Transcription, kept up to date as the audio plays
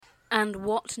And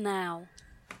what now?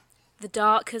 The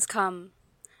dark has come,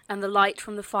 and the light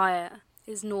from the fire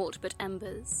is naught but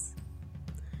embers.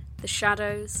 The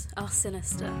shadows are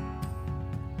sinister,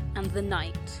 and the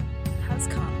night has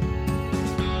come.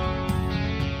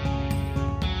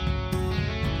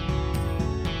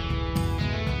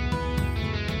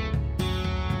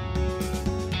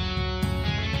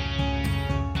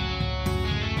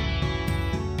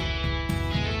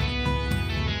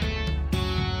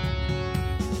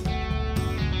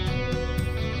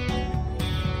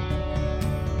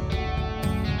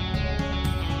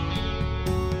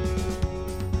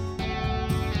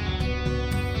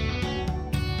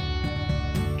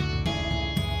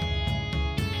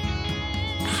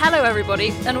 Hello everybody,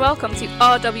 and welcome to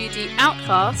RWD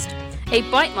Outcast, a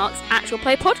Bite Marks actual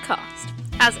play podcast.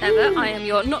 As ever, I am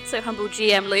your not-so-humble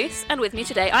GM Luce, and with me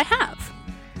today I have...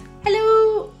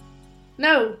 Hello!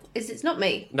 No, it's not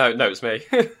me. No, it's me.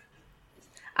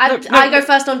 I go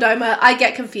first on Doma, I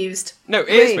get confused. No, it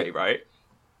is me, right?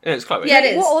 Yeah, it's Chloe. Yeah, it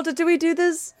is. What order do we do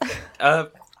this?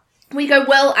 We go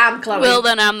Will and Chloe. Will,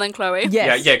 then Am, then Chloe.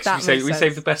 Yes, yeah, because that we makes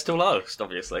save sense. the best till last,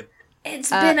 obviously.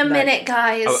 It's been a minute,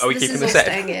 guys. Are we this keeping is the all set?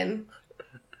 staying in.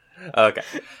 Okay.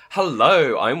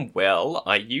 Hello, I'm Will.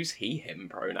 I use he, him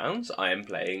pronouns. I am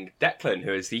playing Declan,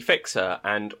 who is the fixer,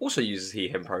 and also uses he,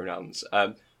 him pronouns.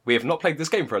 We have not played this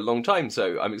game for a long time,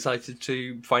 so I'm excited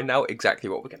to find out exactly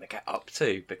what we're going to get up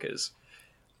to, because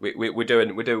we're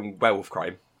doing werewolf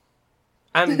crime.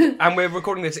 And we're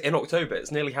recording this in October.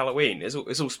 It's nearly Halloween. It's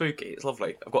all spooky. It's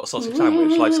lovely. I've got a sausage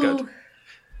sandwich. Life's good.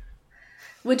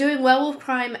 We're doing werewolf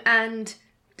crime and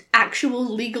actual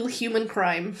legal human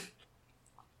crime.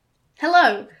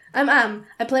 Hello, I'm Am.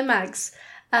 I play Mags.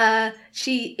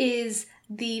 She is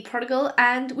the prodigal,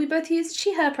 and we both use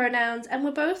she, her pronouns, and we're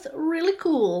both really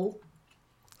cool.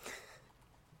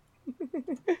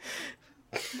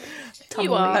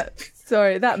 You are.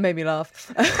 Sorry, that made me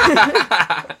laugh.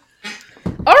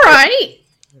 Alright!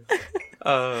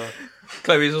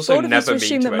 Chloe's also All of us never to mean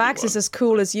assume to that Max anyone. is as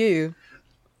cool as you.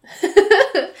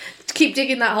 Keep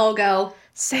digging that hole, girl.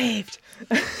 Saved.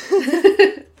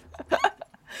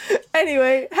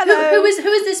 Anyway, hello. Who is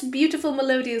this beautiful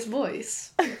melodious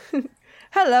voice?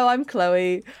 Hello, I'm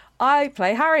Chloe. I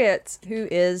play Harriet, who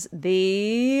is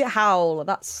the howl.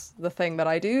 That's the thing that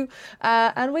I do.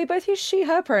 And we both use she,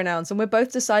 her pronouns, and we're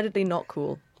both decidedly not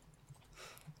cool.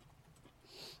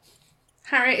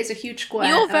 Harriet is a huge square.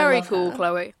 You're and I very love cool, her.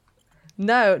 Chloe.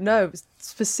 No,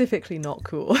 specifically not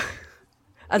cool.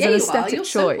 As Yeah, an you are. aesthetic You're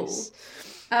so choice. cool.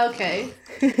 Okay.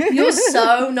 You're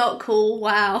so not cool.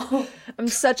 Wow. I'm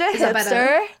such a that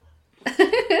better?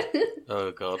 hipster.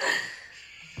 Oh god.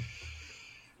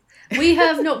 We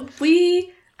have not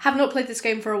played this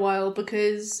game for a while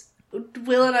because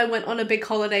Will and I went on a big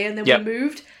holiday and then Yep. we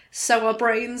moved, so our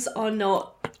brains are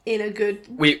not in a good.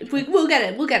 We'll get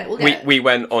it. We'll get it. We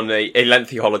went on a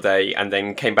lengthy holiday and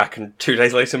then came back and 2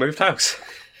 days later moved house.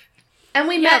 And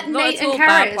we Yeah, met not Nate at all and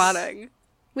bad Karis. planning.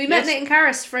 We met Yes. Nate and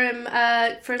Karis from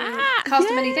Cast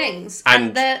of Many yay. Things, And-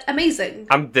 and they're amazing.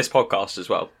 And this podcast as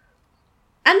well.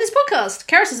 And this podcast.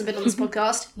 Karis hasn't been on this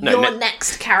podcast. No, You're Nate-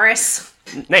 next, Karis.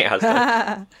 Nate has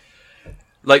done.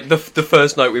 Like the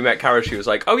first night we met Kara, she was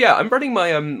like, "Oh yeah, I'm running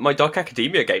my my Dark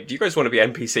Academia game. Do you guys want to be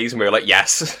NPCs?" And we were like,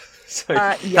 "Yes." So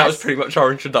that was yes. pretty much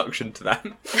our introduction to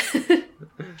them.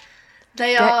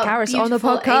 They Get are Karis on the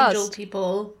beautiful podcast. angel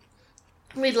people.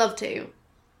 We'd love to.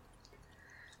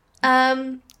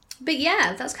 But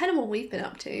yeah, that's kind of what we've been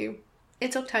up to.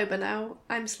 It's October now.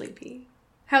 I'm sleepy.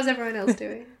 How's everyone else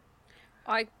doing?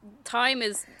 Time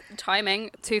is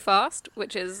timing too fast,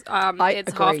 which is I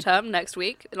it's agree. half term next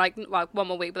week. Like, well, one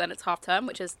more week, but then it's half term,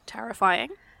 which is terrifying.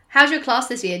 How's your class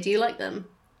this year? Do you like them?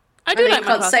 I do know like you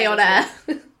my can't say classes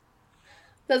on air.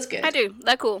 That's good. I do.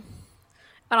 They're cool.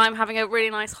 And I'm having a really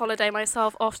nice holiday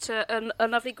myself off to a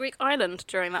lovely Greek island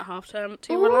during that half term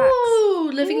to relax. Ooh,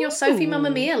 living your Sophie Ooh. Mamma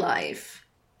Mia life.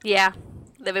 Yeah,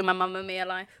 living my Mamma Mia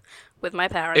life with my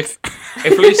parents.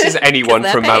 If Luce is anyone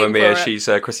 'Cause from they're Mamma paying Mia, for it. she's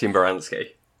Christine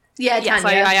Baranski. Yeah, Yes,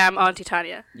 Tanya. I am Auntie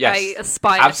Tanya. Yes, I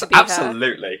aspire to be her.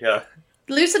 absolutely. Yeah.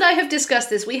 Luce and I have discussed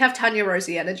this. We have Tanya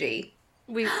Rosie energy.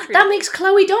 That Makes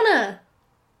Chloe Donna.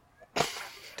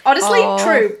 Honestly, Aw.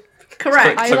 true.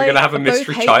 Correct. So we're gonna have a both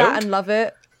mystery hate child? that and love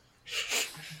it.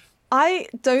 I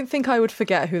don't think I would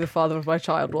forget who the father of my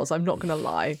child was. I'm not going to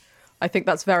lie. I think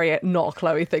that's very not a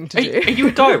Chloe thing to do. Are you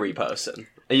a diary person?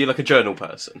 Are you like a journal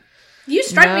person? You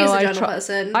strike me as No, a I journal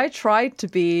person. I tried to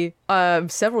be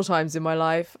several times in my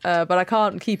life, but I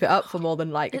can't keep it up for more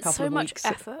than like a It's couple so of much weeks.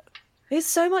 effort. It's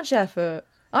so much effort.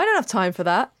 I don't have time for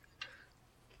that.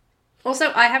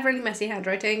 Also, I have really messy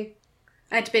handwriting.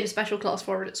 I had to be in a special class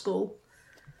for it at school.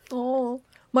 Oh,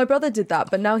 My brother did that,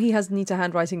 but now he has neater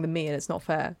handwriting than me, and it's not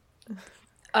fair.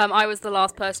 I was the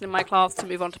last person in my class to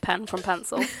move on to pen from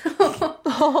pencil.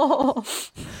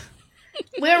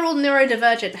 We're all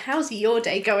neurodivergent. How's your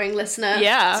day going, listener?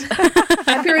 Yeah.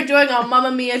 Hope you're enjoying our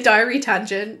Mamma Mia diary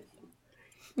tangent.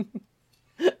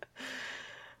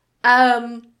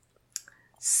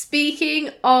 Speaking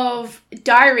of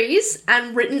diaries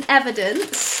and written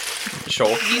evidence, Sure.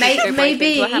 You need to go break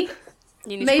into a maybe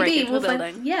You need to break into a we'll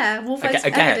building. we'll find some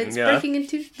Again, evidence yeah. breaking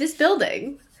into this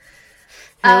building.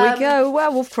 Here we go,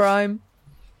 werewolf crime.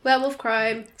 Werewolf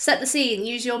crime. Set the scene.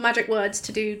 Use your magic words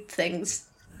to do things.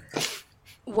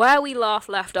 Where we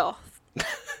left off.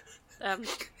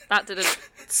 That didn't.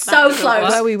 So didn't close. work.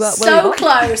 Where we were- So what?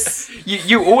 close.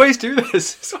 You always do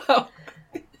this as well.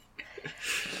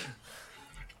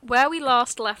 Where we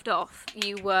last left off,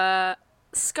 you were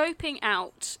scoping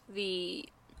out the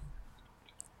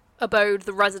abode,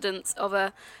 the residence of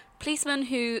a policeman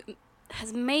who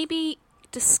has maybe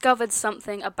discovered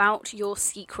something about your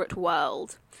secret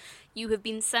world. You have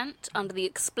been sent under the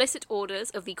explicit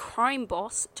orders of the crime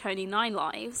boss, Tony Nine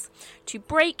Lives, to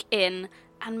break in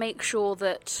and make sure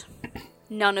that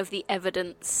none of the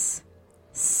evidence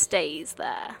stays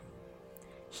there.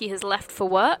 He has left for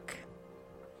work.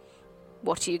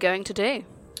 What are you going to do?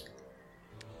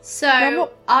 So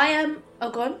what- I am. Oh,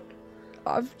 go on.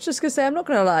 I'm just going to say, I'm not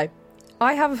going to lie.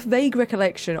 I have a vague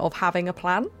recollection of having a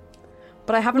plan,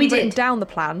 but I haven't We written did. down the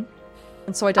plan,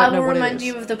 and so I I don't know will what it remind is.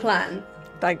 you of the plan.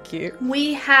 Thank you.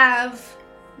 We've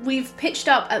pitched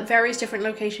up at various different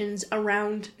locations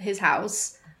around his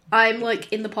house. I'm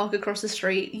like in the park across the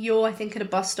street. You're, I think, at a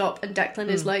bus stop, and Declan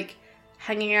is like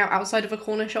hanging out outside of a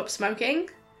corner shop smoking.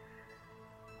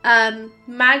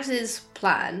 Mags's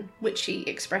plan, which he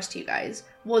expressed to you guys,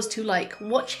 was to like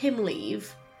watch him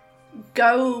leave,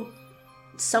 go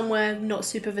somewhere not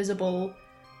super visible,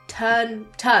 turn,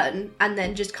 and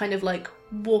then just kind of like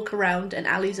walk around an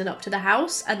alleys and up to the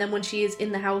house. And then when she is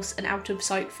in the house and out of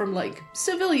sight from like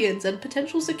civilians and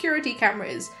potential security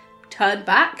cameras, turn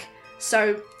back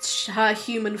so her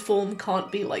human form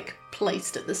can't be like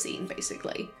placed at the scene,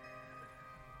 basically.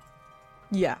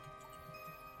 Yeah.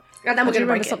 And then I we're do gonna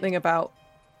remember break it. something about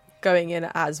going in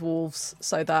as wolves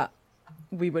so that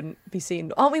we wouldn't be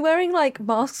seen. Aren't we wearing like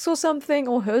masks or something,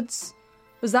 or hoods?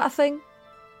 Was that a thing?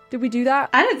 Did we do that?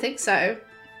 I don't think so.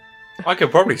 I could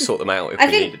probably sort them out if I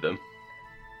we think- needed them.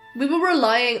 We were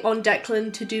relying on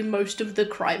Declan to do most of the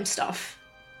crime stuff.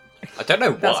 I don't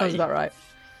know why. That sounds about right.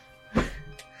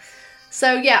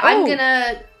 So yeah, I'm Oh.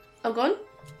 gonna. Oh, go on.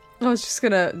 I was just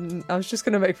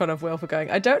gonna make fun of Will for going,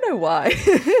 I don't know why.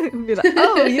 Be like,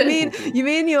 oh, you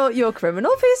mean you're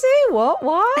criminal PC? What?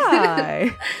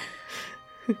 Why?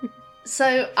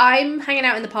 So I'm hanging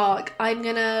out in the park. I'm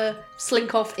gonna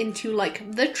slink off into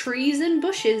like the trees and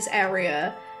bushes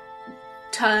area,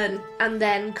 turn, and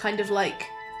then kind of like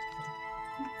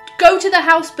go to the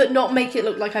house, but not make it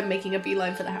look like I'm making a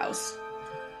beeline for the house.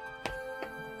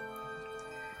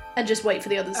 And just wait for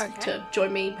the others Okay. to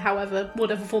join me,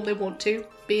 whatever form they want to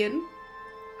be in.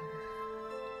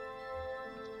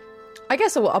 I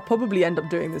guess I'll probably end up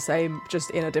doing the same,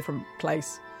 just in a different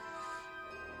place.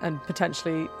 And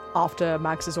potentially after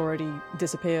Mags has already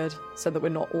disappeared, so that we're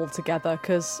not all together.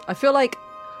 Because I feel like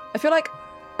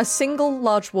a single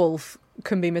large wolf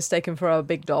can be mistaken for a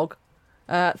big dog.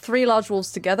 3 large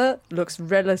wolves together looks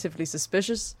relatively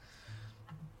suspicious.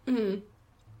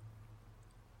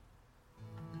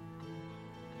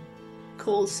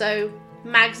 Cool. So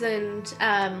Mags and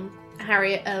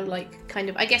Harriet are like kind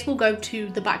of. I guess we'll go to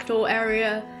the back door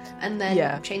area and then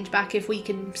Yeah. change back if we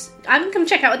can. I'm gonna come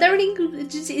check out. Are there any?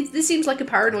 This seems like a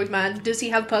paranoid man. Does he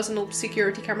have personal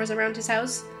security cameras around his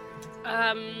house?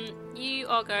 You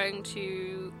are going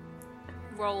to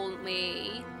roll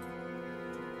me.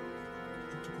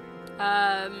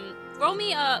 Roll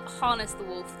me a harness the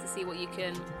wolf to see what you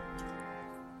can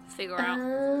figure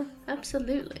out.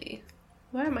 Absolutely.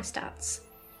 Where are my stats?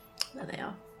 There they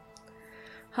are.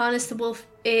 Harness the wolf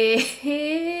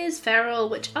is feral,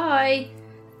 which I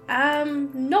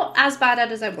am not as bad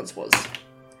at as I once was.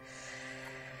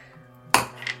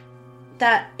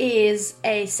 That is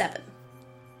a 7.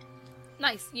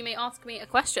 Nice. You may ask me a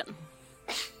question.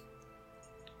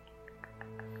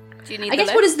 Do you need I the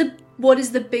guess list? what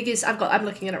is the biggest I'm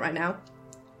looking at it right now.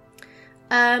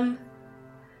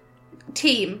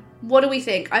 Team, what do we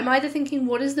think? I'm either thinking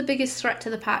what is the biggest threat to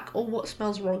the pack or what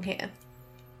smells wrong here.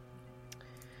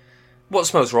 What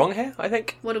smells wrong here, I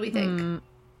think? What do we think?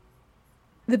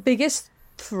 The biggest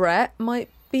threat might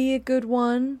be a good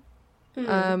one.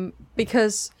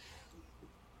 Because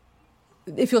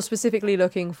if you're specifically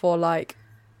looking for like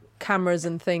cameras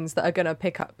and things that are gonna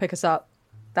pick us up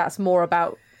that's more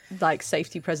about like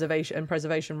safety preservation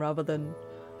rather than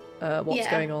what's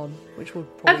going on, which will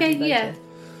probably be later.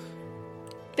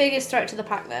 Biggest threat to the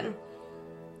pack then.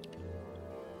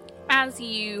 As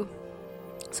you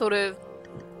sort of,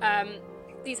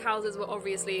 these houses were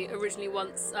obviously originally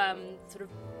once sort of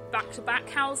back-to-back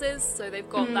houses, so they've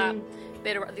got that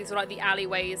bit of these are like the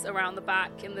alleyways around the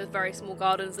back and the very small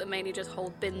gardens that mainly just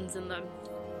hold bins in them.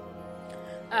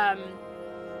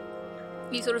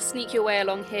 You sort of sneak your way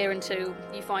along here until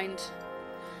you find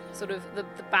sort of the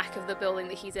back of the building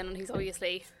that he's in, and he's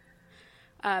obviously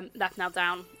left now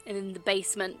down. And in the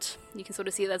basement, you can sort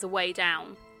of see there's a way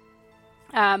down.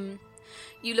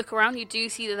 You look around, you do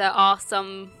see that there are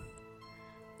some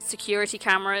security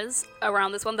cameras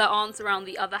around this one. There aren't around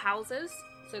the other houses,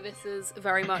 so this is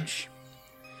very much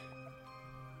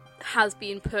has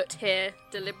been put here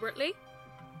deliberately.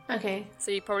 Okay.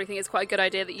 So you probably think it's quite a good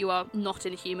idea that you are not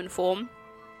in human form.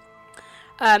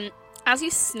 As you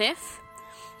sniff,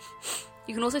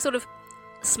 you can also sort of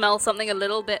smell something a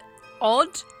little bit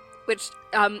odd, which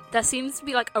there seems to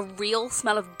be like a real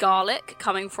smell of garlic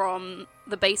coming from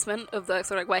the basement of the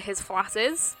sort of like where his flat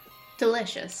is.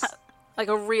 Delicious. Like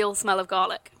a real smell of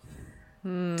garlic.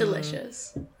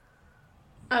 Delicious.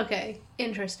 Okay,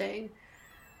 interesting.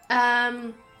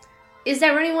 Is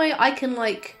there any way I can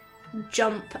like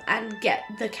jump and get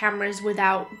the cameras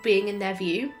without being in their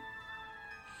view?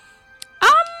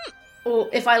 Or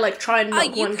if I like try and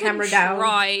knock one camera down?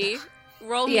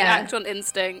 Roll me act on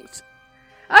instinct.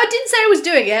 I didn't say I was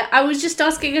doing it. I was just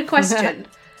asking a question.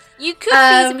 You could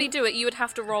feasibly do it. You would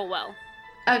have to roll well.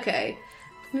 Okay.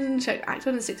 Check. Act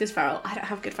on instinct is feral. I don't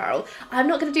have good feral. I'm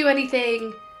not going to do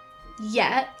anything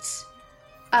yet.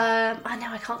 I know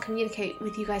I can't communicate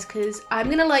with you guys because I'm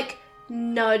going to like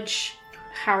nudge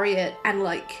Harriet and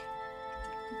like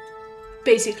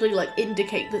basically like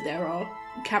indicate that there are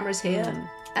cameras here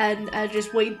and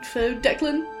just wait for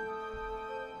Declan.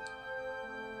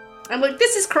 I'm like,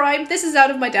 this is crime. This is out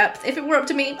of my depth. If it were up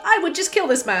to me, I would just kill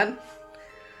this man.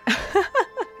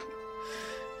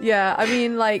 Yeah, I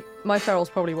mean, like, my feral's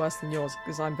probably worse than yours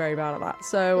because I'm very bad at that.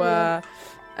 So,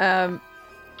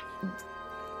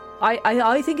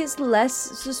 I think it's less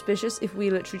suspicious if we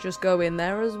literally just go in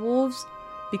there as wolves,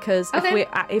 because if it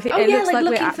looks like we're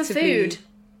looking actively... for food.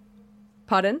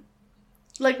 Pardon?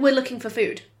 Like we're looking for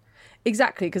food.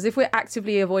 Exactly, because if we're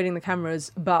actively avoiding the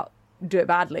cameras but do it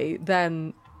badly,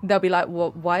 then they'll be like, well,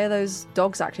 why are those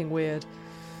dogs acting weird?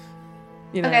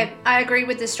 You know? Okay, I agree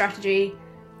with this strategy.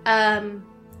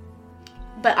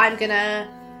 But I'm gonna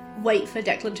wait for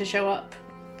Declan to show up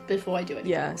before I do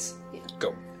anything else. Yeah.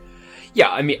 Go.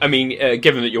 Yeah, I mean,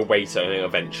 given that you're waiting,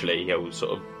 eventually he'll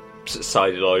sort of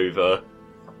sidle over,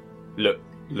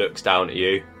 looks down at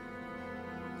you.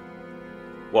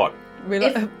 What? We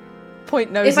like,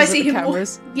 point noses if I see at the him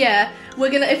cameras.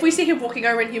 If we see him walking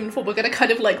over in human form, we're gonna kind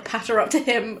of like patter up to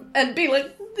him and be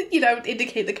like,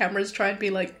 indicate the cameras, try and be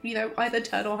like, either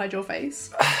turn or hide your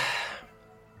face.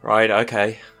 Right,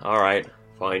 okay, alright,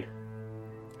 fine.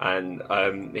 And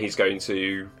he's going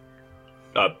to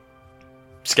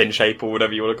skin shape or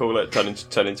whatever you want to call it,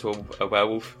 turn into a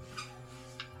werewolf.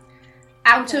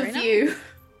 Out of view.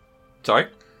 Sorry?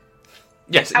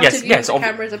 Yes. Cameras.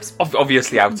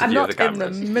 Obviously out of view of the cameras. I'm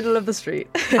not in the middle of the street.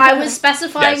 I was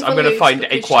specifying. Yes, I'm going to find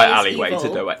a quiet alleyway to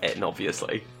do it in,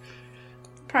 obviously.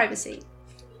 Privacy.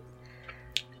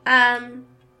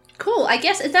 Cool. I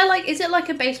guess is it like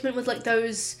a basement with like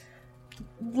those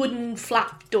wooden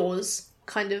flat doors,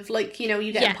 kind of like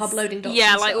you get in pub loading docks.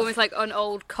 Yeah, and like stuff. almost like an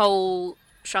old coal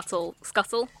scuttle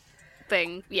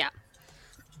thing. Yeah,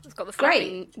 it's got the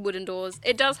flapping wooden doors.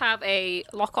 It does have a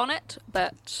lock on it,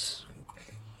 but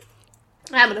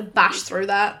I'm gonna bash through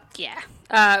that. Yeah.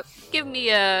 Give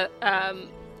me a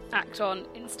act on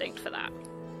instinct for that.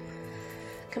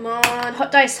 Come on,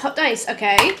 hot dice.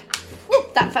 Okay.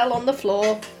 Whoop, that fell on the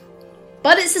floor.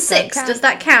 But it's a 6. Does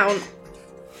that count?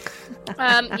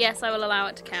 Yes, I will allow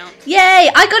it to count.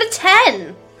 Yay! I got a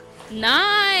 10.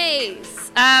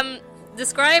 Nice.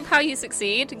 Describe how you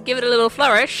succeed. Give it a little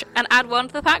flourish, and add 1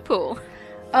 to the pack pool.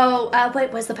 Oh,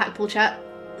 wait. Where's the pack pool chat?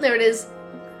 There it is.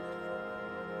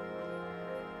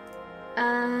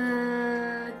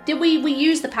 Did we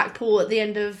use the pack pool at the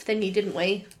end of thingy, didn't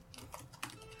we?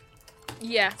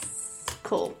 Yes.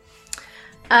 Cool.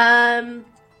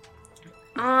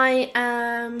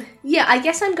 I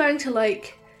guess I'm going to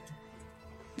like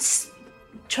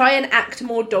try and act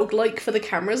more dog-like for the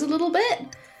cameras a little bit.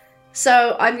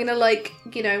 So I'm gonna like,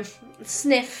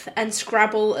 sniff and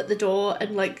scrabble at the door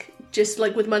and like just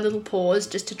like with my little paws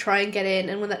just to try and get in,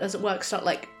 and when that doesn't work, start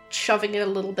like shoving it a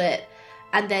little bit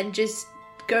and then just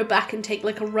go back and take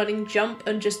like a running jump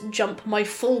and just jump my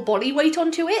full body weight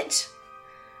onto it.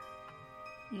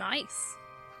 Nice.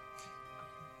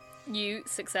 You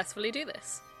successfully do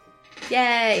this.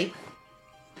 Yay!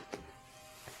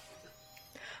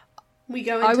 We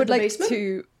go into I would the like basement.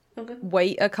 to Okay.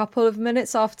 wait a couple of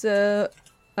minutes after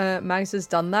Mags has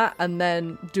done that and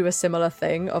then do a similar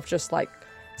thing of just like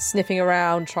sniffing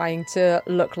around, trying to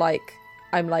look like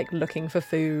I'm like looking for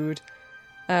food,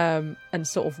 and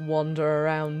sort of wander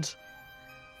around,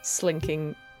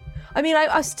 slinking. I mean,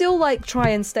 I still like try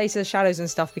and stay to the shadows and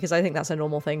stuff because I think that's a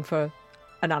normal thing for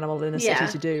an animal in a city Yeah.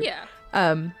 to do. Yeah.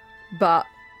 But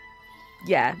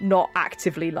yeah, not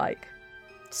actively like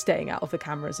staying out of the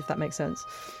cameras, if that makes sense.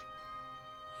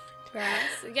 Very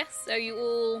nice. Yes, so you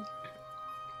all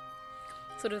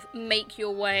sort of make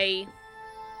your way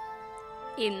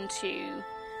into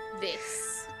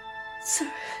this.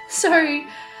 Sorry,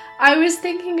 I was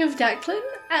thinking of Declan,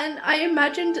 and I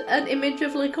imagined an image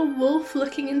of like a wolf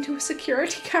looking into a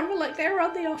security camera like they were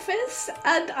on The Office,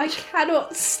 and I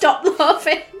cannot stop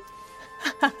laughing.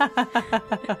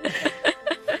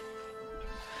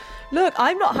 Look,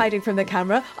 I'm not hiding from the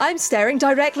camera. I'm staring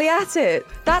directly at it.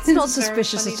 That's not It's very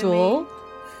suspicious funny at to me. all.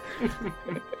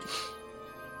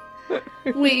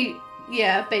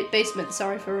 Basement,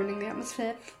 sorry for ruining the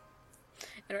atmosphere.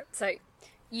 Anyway, so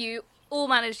you all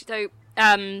managed to.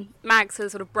 Mags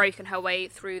has sort of broken her way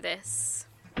through this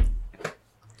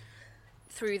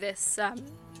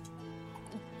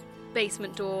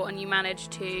basement door, and you manage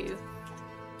to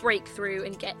break through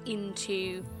and get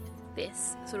into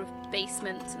this sort of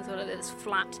basement and sort of this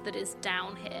flat that is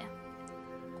down here.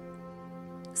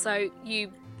 So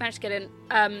you manage to get in.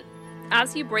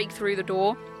 As you break through the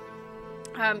door,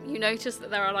 you notice that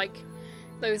there are like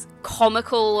those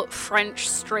comical French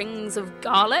strings of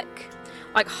garlic,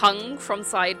 like hung from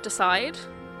side to side.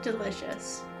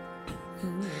 Delicious.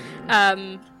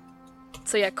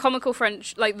 So yeah, comical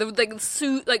French, like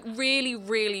like really,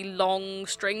 really long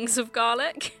strings of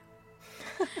garlic.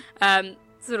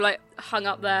 Sort of like hung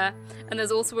up there, and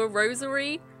there's also a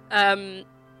rosary that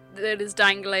is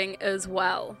dangling as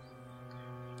well.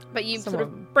 But you sort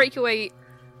of break your way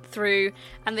through,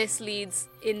 and this leads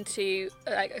into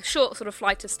like a short sort of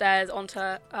flight of stairs onto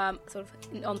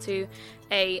onto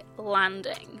a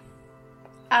landing.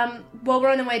 While we're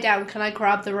on the way down, can I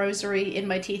grab the rosary in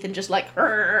my teeth and just like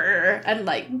 "Rrrr," and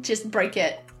like just break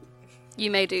it? You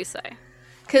may do so.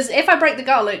 Because if I break the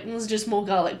garlic, there's just more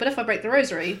garlic. But if I break the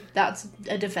rosary, that's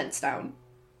a defense down.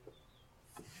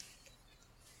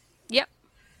 Yep,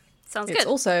 sounds It's good.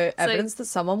 also evidence that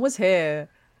someone was here.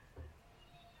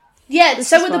 Yeah, This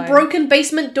so is are the fine. broken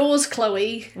basement doors,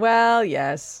 Chloe. Well,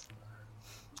 yes.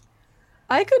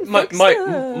 I could Might fix might,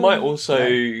 them. might also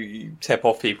tip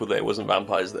off people that it wasn't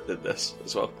vampires that did this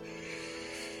as well.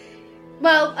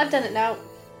 Well, I've done it now.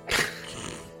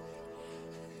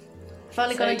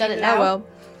 Finally gone and done it now. Oh well.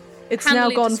 It's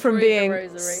Handily now gone from destroyed the being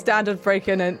rosary. standard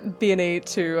break-in and B&E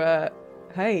to,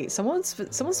 hey, someone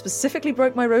specifically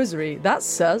broke my rosary. That's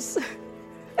sus.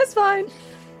 It's fine.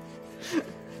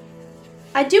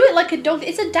 I do it like a dog.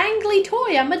 It's a dangly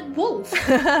toy. I'm a wolf.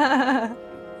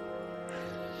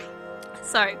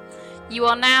 So, you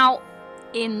are now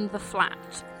in the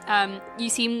flat. You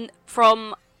seem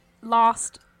from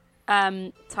last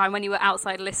time when you were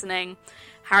outside listening,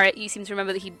 Harriet, you seem to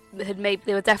remember that he had made.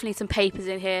 There were definitely some papers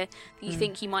in here that you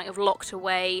think he might have locked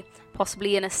away,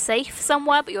 possibly in a safe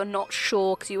somewhere, but you're not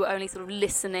sure because you were only sort of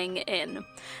listening in.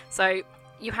 So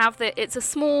you have it's a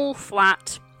small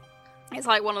flat. It's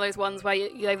like one of those ones where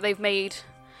they've made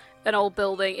an old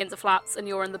building into flats, and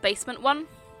you're in the basement one.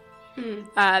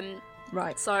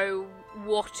 Right. So,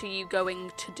 what are you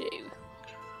going to do?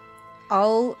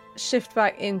 I'll shift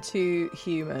back into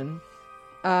human.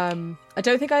 I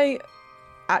don't think I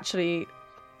actually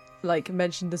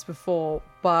mentioned this before,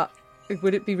 but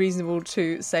would it be reasonable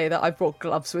to say that I brought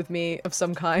gloves with me of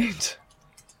some kind?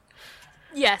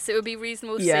 Yes, it would be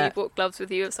reasonable to say you brought gloves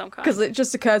with you of some kind. Because it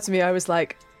just occurred to me, I was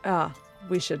like,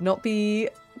 we should not be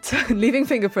leaving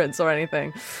fingerprints or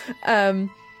anything.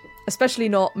 Especially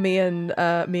not me and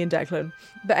Declan.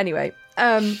 But anyway,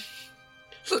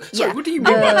 Sorry, what do you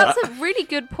Oh mean by yeah, that? that's a really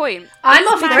good point. I'm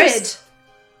off grid.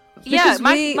 Yeah, because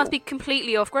Max must be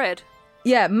completely off grid.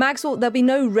 yeah, Max will. There'll be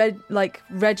no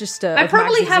register. I of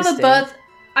probably Max have existing.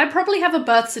 I probably have a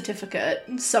birth certificate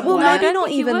somewhere. Well, maybe don't not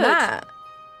think you even would. that.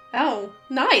 Oh,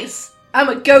 nice. I'm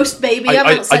a ghost baby. I'm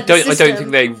I outside don't the I don't system.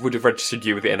 think they would have registered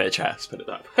you with the NHS, put it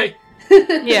that way.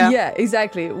 Yeah.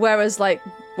 Exactly. Whereas,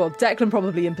 Declan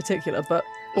probably in particular, but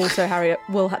also Harriet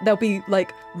will. There'll be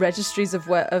registries of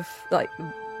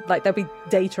there'll be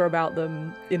data about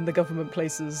them in the government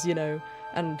places.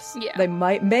 and Yeah. they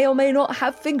may or may not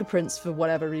have fingerprints for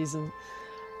whatever reason.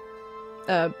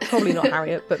 Probably not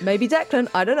Harriet, but maybe Declan.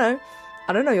 I don't know.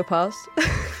 I don't know your past.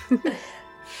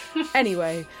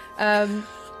 Anyway,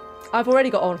 I've already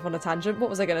got off on a tangent. What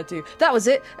was I going to do? That was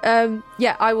it.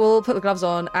 Yeah, I will put the gloves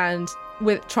on, and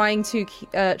with trying to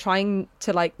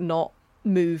like not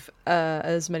move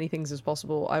as many things as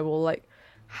possible, I will like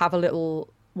have a little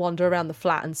wander around the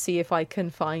flat and see if I can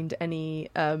find any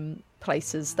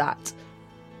places that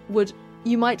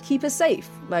you might keep us safe,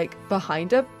 like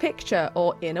behind a picture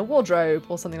or in a wardrobe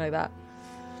or something like that.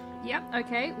 Yep,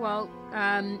 okay, well,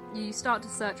 you start to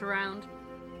search around.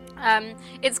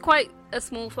 It's quite a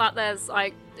small flat. It's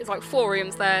like 4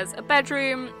 rooms. There's a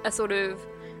bedroom, a sort of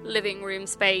living room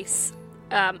space,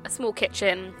 a small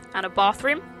kitchen, and a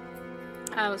bathroom.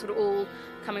 Sort of all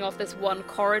coming off this one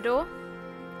corridor.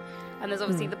 And there's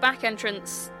obviously the back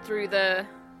entrance through the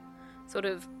sort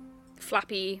of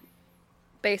flappy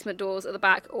basement doors at the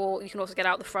back, or you can also get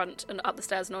out the front and up the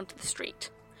stairs and onto the street.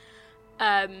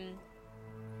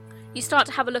 You start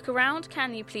to have a look around.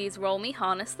 Can you please roll me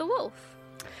Harness the Wolf?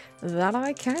 That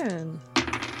I can.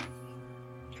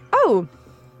 Oh!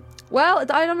 Well,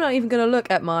 I'm not even going to look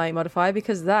at my modifier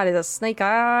because that is a snake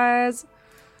eyes.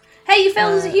 Hey, you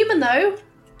failed as a human, though.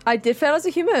 I did fail as a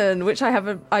human, which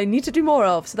I need to do more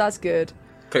of, so that's good.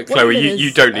 Chloe,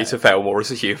 you don't need to fail more as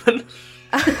a human.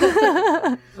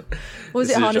 What was This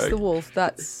it? is a Harness joke. the Wolf.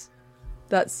 That's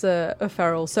a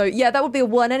feral. So yeah, that would be a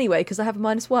 1 anyway because I have a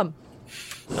 -1.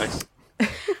 Nice.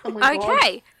 Oh my God.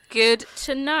 Okay, good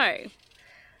to know.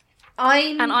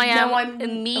 I am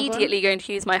immediately going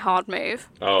to use my hard move.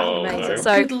 Oh, Amazing. no.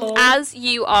 So, Good lord. as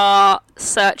you are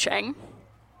searching,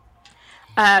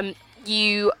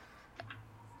 you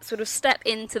sort of step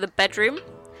into the bedroom,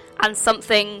 and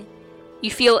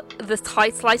you feel the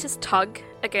slightest tug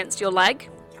against your leg,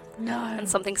 No. and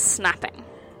something snapping.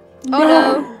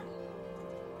 No.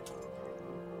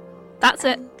 That's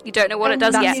it. You don't know what it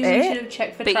does That's yet, it. You it? should have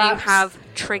checked for but traps. you have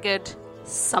triggered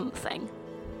something.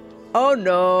 Oh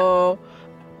no!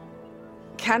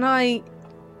 Can I?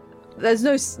 There's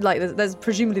no there's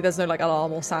presumably there's no like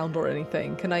alarm or sound or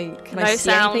anything. Can I No see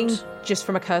sound. anything just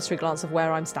from a cursory glance of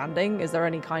where I'm standing? Is there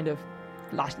any kind of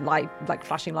light, like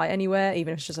flashing light anywhere,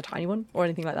 even if it's just a tiny one or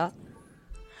anything like that?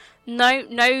 No,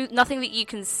 nothing that you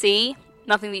can see,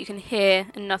 nothing that you can hear,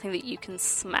 and nothing that you can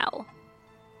smell.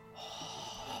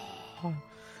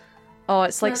 Oh,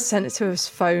 it's like sent it to his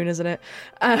phone, isn't it?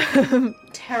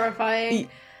 Terrifying.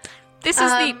 This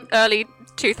is the early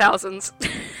 2000s.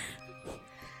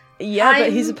 Yeah,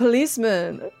 but he's a I'm-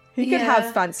 policeman. He could Yeah.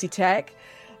 have fancy tech.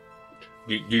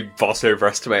 You vastly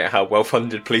overestimate how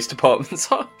well-funded police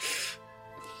departments are.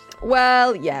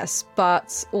 Well, yes,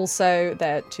 but also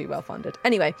they're too well funded.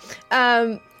 Anyway,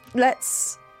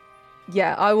 let's.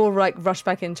 Yeah, I will rush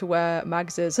back into where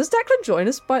Mags is. Has Declan joined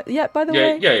us by the Yeah,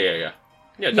 way? yeah.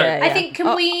 Yeah. I think,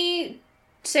 can we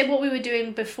say what we were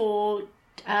doing before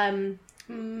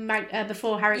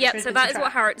before Harriet? Yeah, so that is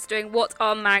what Harriet's doing. What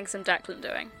are Mags and Declan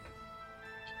doing?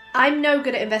 I'm no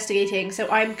good at investigating, so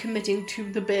I'm committing to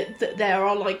the bit that there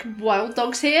are like wild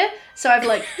dogs here. So I've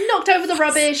like knocked over the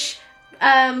rubbish,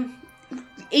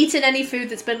 eaten any food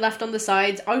that's been left on the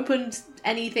sides, opened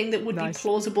anything that would Nice. be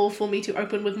plausible for me to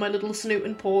open with my little snoot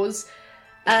and paws.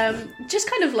 Just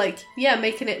kind of like, yeah,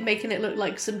 making it look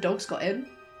like some dogs got in.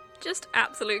 Just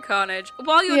absolute carnage.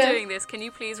 While you're Yeah. doing this, can you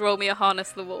please roll me a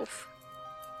Harness the Wolf?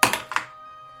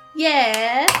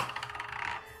 Yeah.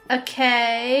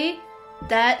 Okay.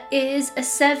 That is a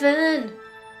 7.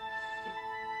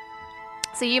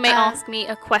 So you may ask me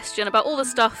a question about all the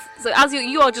stuff. So as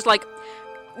you are just like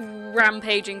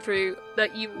rampaging through,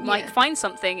 that you might Yeah. find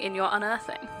something in your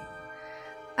unearthing.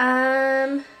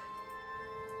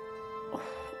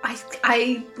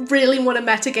 I really want a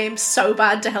metagame so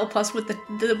bad to help us with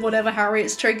the whatever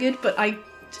Harriet's triggered, but I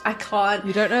can't.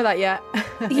 You don't know that yet.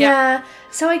 Yeah.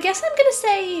 So I guess I'm gonna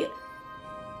say,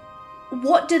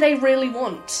 what do they really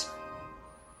want?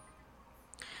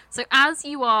 So as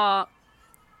you are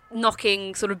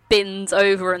knocking sort of bins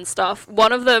over and stuff,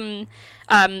 one of them,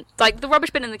 like the rubbish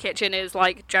bin in the kitchen is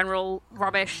like general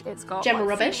rubbish. It's got General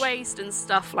like, food rubbish? waste and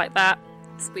stuff like that.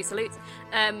 We salute.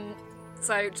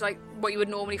 So it's like what you would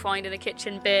normally find in a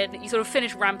kitchen bin. You sort of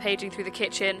finish rampaging through the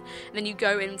kitchen, and then you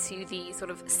go into the sort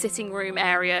of sitting room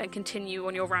area and continue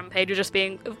on your rampage. You're just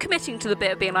committing to the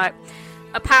bit of being like,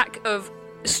 a pack of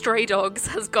stray dogs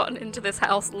has gotten into this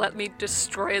house. Let me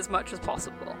destroy as much as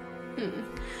possible.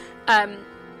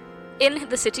 In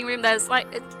the sitting room, there's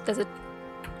a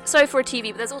sofa, a TV,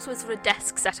 but there's also a sort of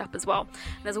desk set up as well.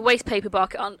 And there's a waste paper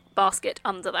basket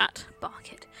under that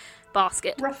basket.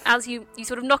 Rough. As you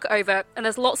sort of knock it over, and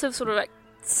there's lots of sort of like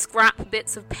scrap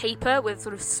bits of paper with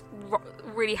sort of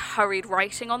really hurried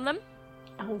writing on them.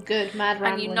 Oh, good. Mad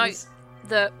ramblings. And you note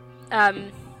that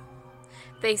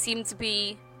they seem to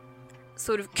be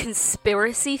sort of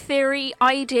conspiracy theory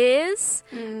ideas.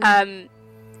 And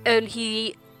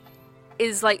he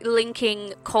is like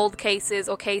linking cold cases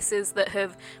or cases that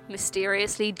have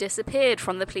mysteriously disappeared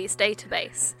from the police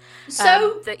database.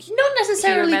 So, that not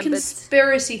necessarily remembered.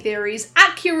 conspiracy theories,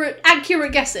 accurate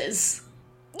guesses.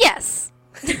 Yes.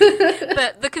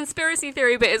 But the conspiracy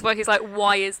theory bit is where he's like,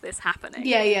 why is this happening?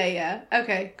 Yeah.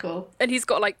 Okay, cool. And he's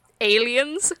got like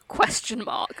aliens ? Like,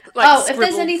 If there's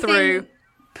scribbled anything through.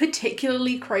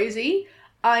 particularly crazy,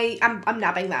 I'm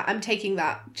nabbing that. I'm taking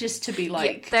that just to be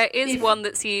like. Yeah, there is one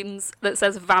that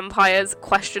says vampires ?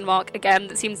 Again,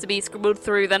 that seems to be scribbled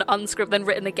through, then unscribbled, then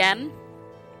written again.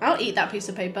 I'll eat that piece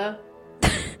of paper.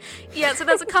 Yeah, so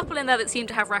there's a couple in there that seem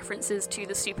to have references to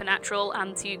the supernatural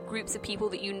and to groups of people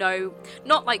that you know,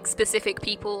 not like specific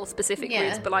people or specific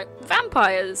groups, but like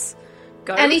vampires,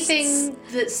 ghosts. Anything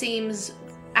that seems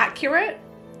accurate,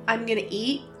 I'm gonna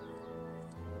eat.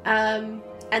 And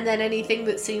then anything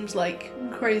that seems like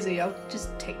crazy, I'll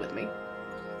just take with me.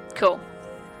 Cool.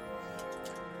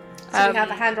 So we have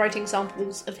handwriting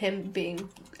samples of him being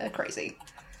crazy.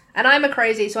 And I'm a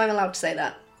crazy, so I'm allowed to say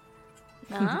that.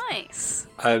 Nice.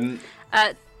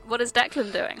 What is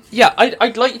Declan doing? Yeah,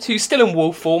 I'd like to, still in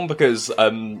wolf form, because, I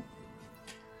don't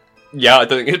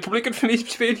think it's probably good for me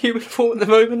to be in human form at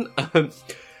the moment.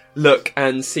 Look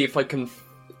and see if I can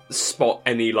spot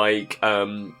any, like,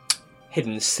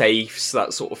 hidden safes,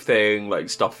 that sort of thing, like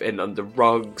stuff in under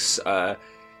rugs,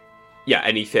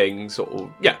 anything sort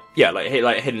of,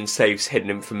 like hidden safes, hidden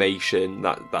information,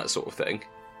 that sort of thing.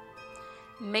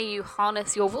 May you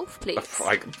harness your wolf, please?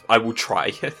 I will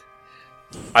try.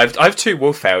 I have 2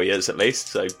 wolf failures at least,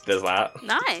 so there's that.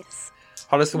 Nice.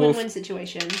 Harness the wolf. Win-win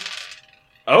situation.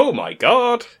 Oh my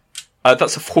god.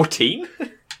 That's a 14.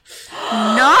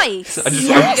 Nice.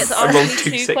 I rolled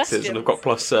 2 sixes and I've got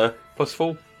plus 4.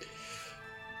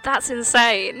 That's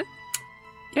insane.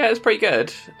 Yeah, it's pretty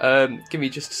good. Give me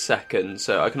just a second,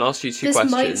 so I can ask you 2 This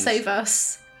questions. might save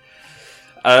us.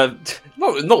 Not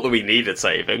that we needed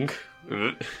saving.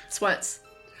 Sweats.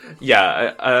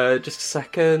 Yeah, just a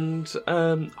second.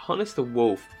 Harness the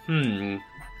wolf.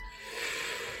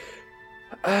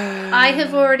 I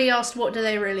have already asked what do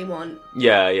they really want.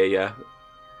 Yeah.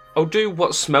 I'll do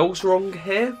what smells wrong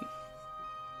here.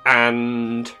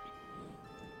 And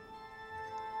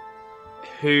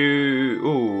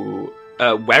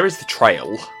where is the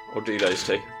trail? I'll do those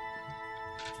 2.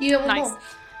 You got one Nice. more.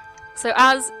 So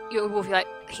as your wolf, you're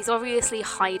like, he's obviously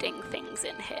hiding things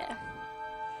in here.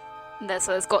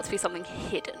 So there's got to be something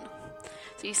hidden.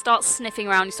 So you start sniffing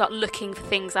around, you start looking for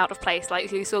things out of place.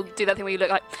 Like, you sort of do that thing where you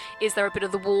look like, is there a bit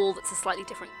of the wall that's a slightly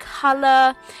different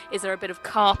colour? Is there a bit of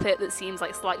carpet that seems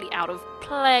like slightly out of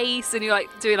place? And you're like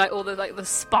doing like all the like the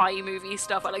spy movie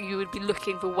stuff. Like you would be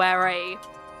looking for where a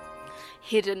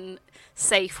hidden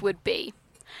safe would be.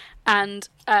 And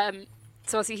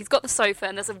so obviously he's got the sofa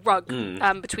and there's a rug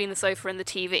between the sofa and the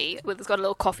TV. It's got a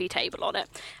little coffee table on it.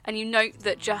 And you note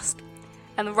that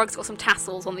and the rug's got some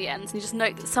tassels on the ends, and you just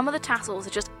note that some of the tassels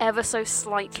are just ever so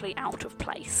slightly out of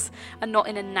place, and not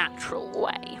in a natural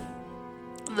way.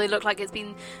 They look like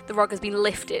the rug has been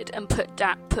lifted and put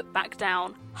back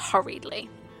down hurriedly.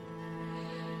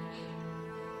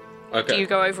 Okay. Do you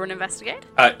go over and investigate?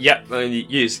 Yeah, and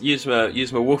use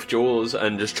my wolf jaws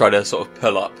and just try to sort of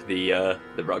pull up the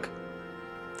rug.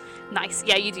 Nice.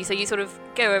 Yeah, you do. So you sort of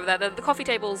go over there. The coffee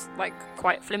table's like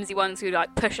quite flimsy one, so you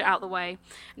like push it out the way, and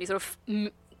you sort of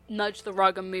nudge the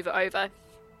rug and move it over.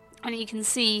 And you can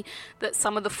see that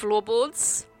some of the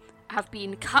floorboards have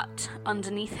been cut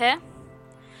underneath here,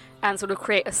 and sort of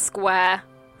create a square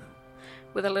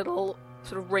with a little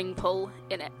sort of ring pull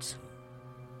in it.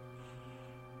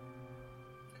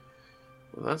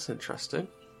 Well, that's interesting.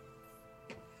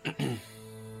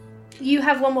 You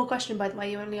have one more question, by the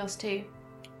way. You only asked 2.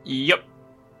 Yep.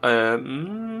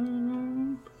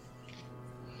 I'll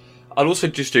also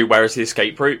just do where is the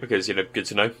escape route, because, good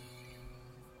to know.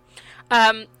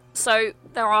 So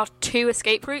there are 2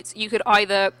 escape routes. You could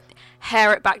either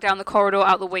hair it back down the corridor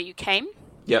out the way you came.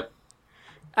 Yep.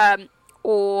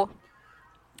 Or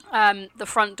the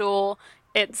front door.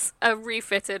 It's a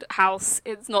refitted house.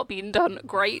 It's not been done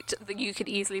great. You could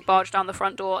easily barge down the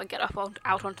front door and get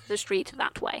out onto the street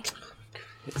that way.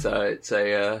 It's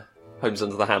a Homes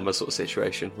Under the Hammer sort of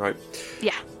situation, right?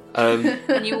 Yeah.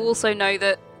 And you also know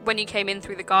that when you came in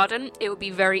through the garden, it would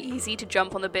be very easy to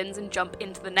jump on the bins and jump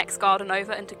into the next garden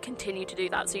over, and to continue to do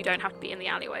that, so you don't have to be in the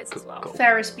alleyways as well. Cool.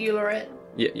 Ferris Bueller it.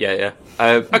 Yeah.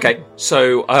 Okay,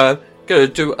 so gonna gonna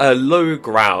do a low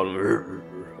growl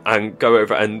and go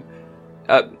over and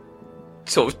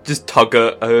sort of just tug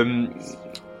at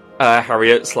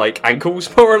Harriet's like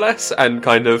ankles, more or less, and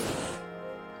kind of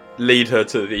lead her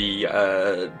to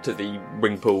the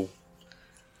wing pool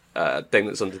thing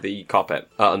that's under the carpet,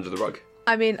 under the rug.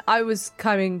 I mean, I was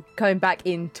coming back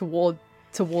in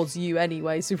towards you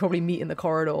anyway, so we probably meet in the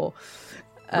corridor.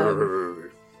 And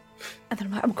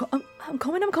then I'm like, I'm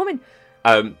coming.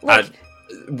 And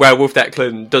Werewolf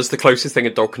Declan does the closest thing a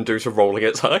dog can do to rolling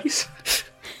its eyes.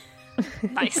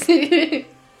 Nice.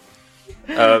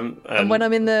 And when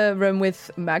I'm in the room with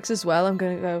Mags as well, I'm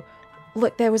going to go,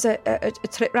 look, there was a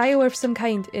tripwire of some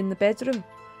kind in the bedroom.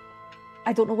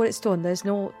 I don't know what it's done. There's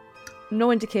no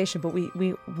indication, but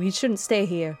we shouldn't stay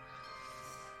here.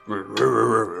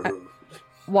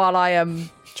 While I am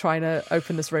trying to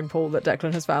open this ring pool that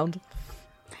Declan has found.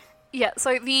 Yeah,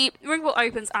 so the ring wall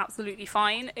opens absolutely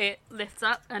fine. It lifts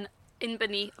up, and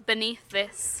beneath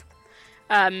this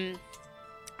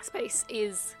space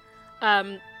is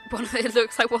it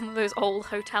looks like one of those old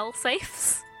hotel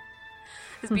safes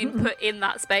has been put in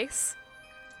that space.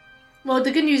 Well,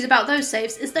 the good news about those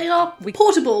safes is they are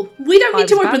portable. We don't need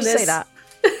to open this. Say that.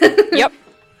 Yep.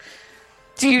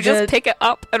 Do you just pick it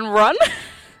up and run?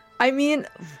 I mean,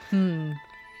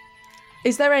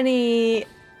 Is there anything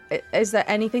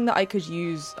that I could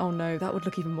use? Oh no, that would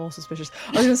look even more suspicious.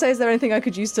 I was going to say, is there anything I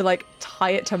could use to like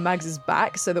tie it to Mags's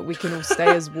back so that we can all stay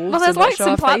as wolves? Well, there's and not like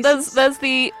show some our faces? there's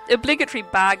the obligatory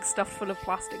bag stuffed full of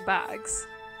plastic bags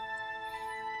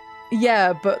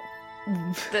Yeah, but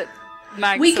that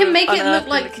Mags We sort can of make it unearthed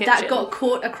look in the like that kitchen. got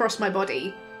caught across my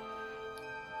body.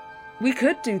 we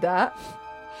could do that.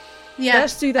 Yeah,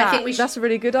 Let's do that. I think we should. That's a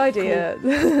really good idea.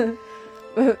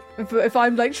 if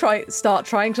I'm like start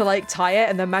trying to like tie it,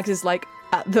 and then Mags is like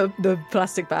at the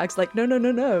plastic bags, like no,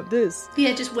 this.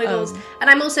 Yeah, just wiggles. And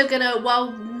I'm also gonna,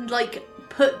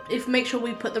 make sure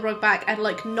we put the rug back and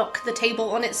like knock the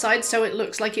table on its side so it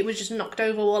looks like it was just knocked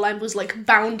over while I was like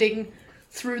bounding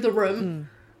through the room.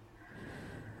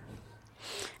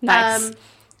 Nice.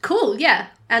 Cool, yeah.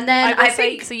 And then I I will say,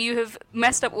 think so you have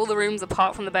messed up all the rooms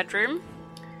apart from the bedroom.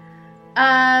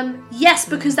 yes,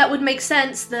 because that would make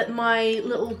sense that my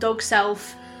little dog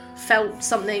self felt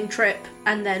something trip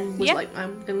and then was Yeah. like,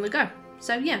 I'm gonna go.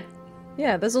 So yeah,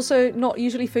 Yeah, there's also not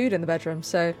usually food in the bedroom,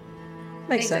 so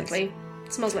makes exactly.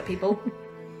 It smells like people.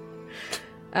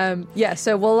 sense. Yeah,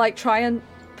 so we'll like try and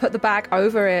put the bag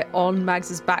over it on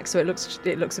Mags's back, so it looks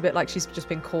a bit like she's just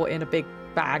been caught in a big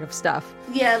bag of stuff.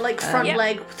 Yeah, like front Yeah.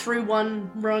 leg through one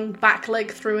rung, back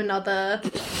leg through another.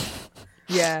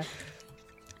 Yeah.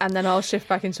 And then I'll shift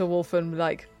back into a wolf and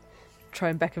like try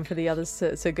and beckon for the others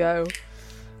to go.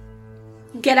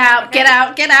 Get out, get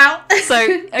out, get out! So,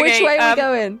 okay, Which way are we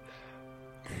going?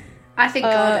 I think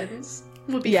gardens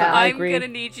would be yeah, fun. I I'm agree. gonna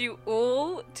need you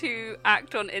all to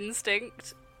act on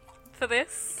instinct for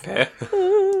this. Okay.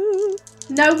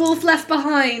 No wolf left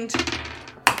behind.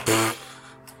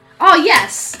 Oh,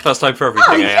 yes! First time for Oh,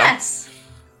 everything, yes!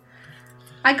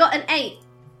 I got an 8.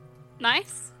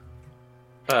 Nice.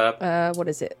 What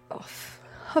is it? Oh,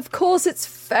 of course it's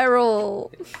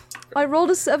feral. I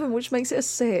rolled a 7, which makes it a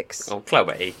 6. Oh,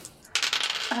 Chloe.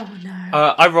 Oh,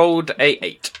 no. I rolled a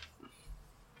 8.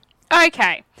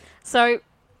 Okay, so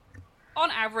on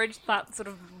average, that sort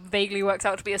of vaguely works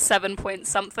out to be a 7 point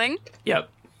something Yep.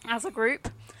 as a group.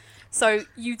 So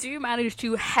you do manage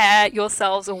to hair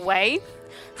yourselves away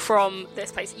from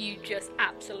this place. You just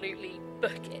absolutely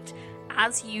book it.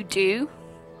 As you do,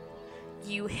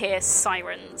 you hear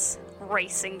sirens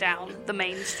racing down the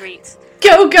main street.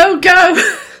 Go, go,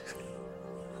 go!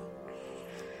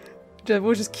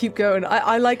 We'll just keep going.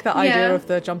 I like that Yeah. idea of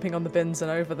the jumping on the bins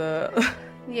and over the...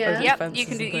 Yeah. Yep, fences you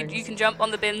can do. and You things. can jump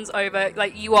on the bins over.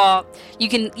 Like you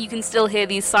can still hear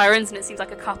these sirens, and it seems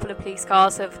like a couple of police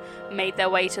cars have made their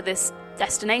way to this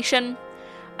destination,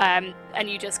 and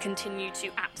you just continue to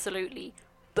absolutely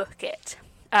book it.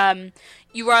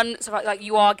 You run, so like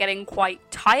you are getting quite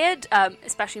tired,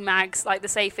 especially Mags. Like the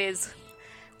safe is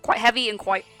quite heavy and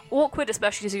quite awkward,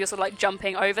 especially as you're sort of like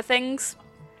jumping over things.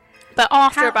 But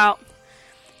after How- about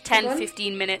 10, Go on.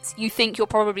 15 minutes, you think you're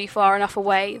probably far enough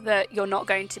away that you're not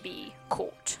going to be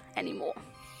caught anymore.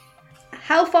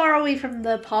 How far are we from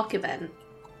the park event?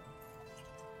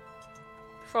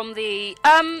 From the,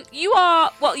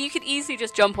 you could easily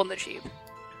just jump on the tube.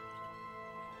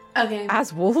 Okay.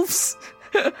 As wolves?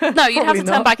 No, you'd have Probably to turn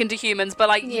not. back into humans, but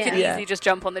like, you could Yeah. easily just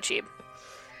jump on the tube.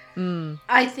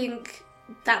 I think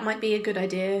that might be a good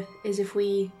idea, is if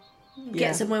we get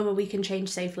Yeah. somewhere where we can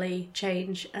change,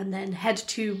 and then head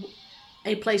to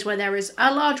a place where there is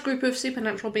a large group of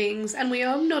supernatural beings and we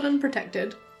are not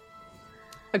unprotected.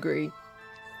 Agree.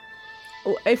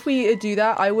 if we do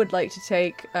that, I would like to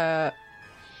take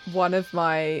one of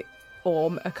my,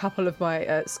 or a couple of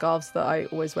my scarves that I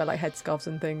always wear, like headscarves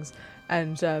and things,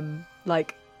 and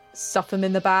like stuff them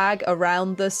in the bag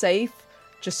around the safe,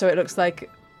 just so it looks like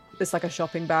it's like a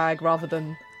shopping bag rather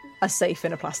than a safe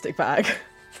in a plastic bag.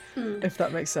 If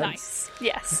that makes sense. Nice.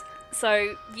 Yes.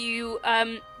 So you've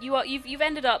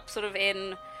ended up sort of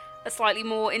in a slightly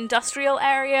more industrial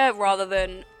area rather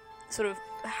than sort of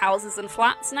houses and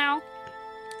flats now.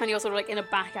 And you're sort of like in a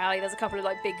back alley. There's a couple of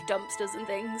like big dumpsters and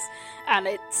things, and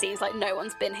it seems like no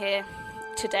one's been here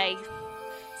today.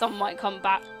 Someone might come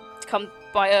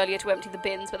by earlier to empty the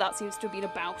bins, but that seems to have been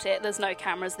about it. There's no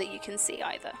cameras that you can see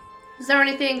either. Is there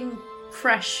anything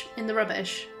fresh in the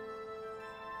rubbish?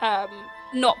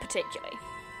 Not particularly.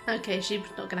 Okay, she's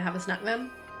not going to have a snack then.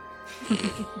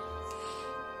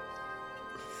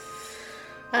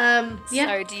 Yeah.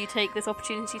 So do you take this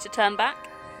opportunity to turn back?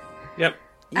 Yep.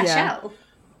 I shall.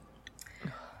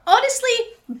 Honestly,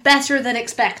 better than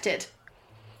expected.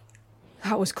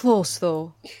 That was close,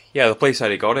 though. Yeah, the police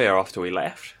only got here after we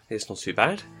left. It's not too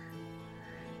bad.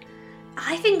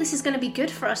 I think this is going to be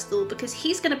good for us, though, because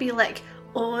he's going to be like,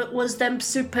 oh, it was them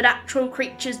supernatural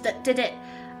creatures that did it.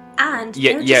 And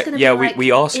they're just gonna be like,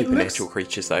 we are "It supernatural looks-"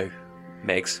 creatures, though,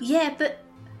 Megs. Yeah,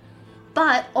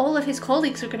 but all of his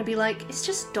colleagues are going to be like, it's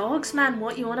just dogs, man,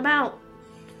 what you on about?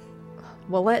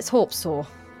 Well, let's hope so.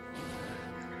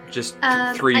 Just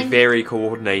I- three very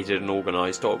coordinated and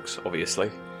organised dogs, obviously.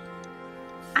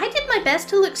 I did my best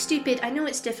to look stupid. I know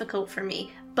it's difficult for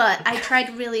me, but I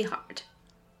tried really hard.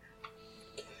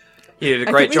 You did a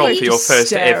I great think we job need for to your first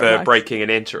stare ever at- breaking and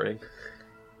entering.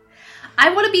 I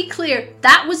want to be clear,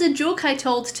 that was a joke I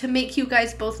told to make you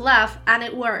guys both laugh, and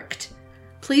it worked.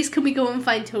 Please, can we go and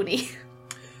find Tony?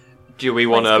 Do we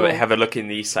want Let's to go. have a look in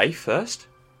the safe first?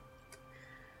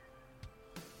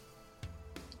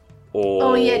 Or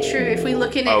Oh yeah, true. If we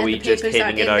look in it are and we the just papers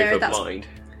aren't hitting in it there, over that's... blind?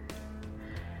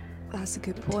 That's a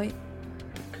good point.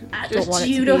 Does Want it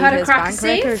you to know be how to his crack a bank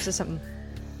safe? records or something?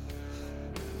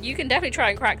 You can definitely try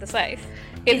and crack the safe.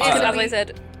 It is, gonna as be- I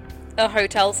said, a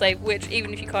hotel safe, which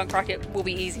even if you can't crack it, will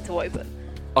be easy to open.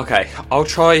 Okay, I'll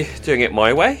try doing it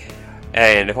my way,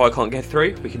 and if I can't get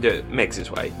through, we can do it Megs'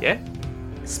 way, yeah?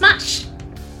 Smash!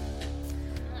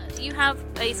 Do you have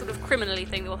a sort of criminally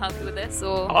thing that will help you with this,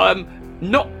 or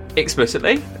Not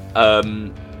explicitly.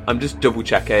 I'm just double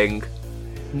checking.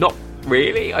 Not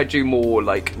really. I do more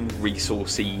like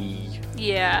resourcey,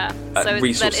 yeah? So it's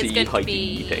resourcey, going to hidey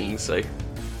be. things. So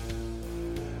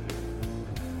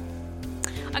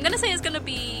I'm going to say it's going to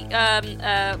be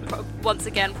once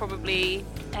again probably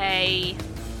a.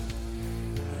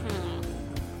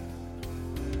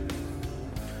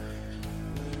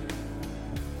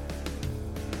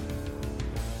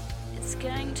 It's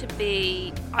going to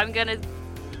be. I'm going to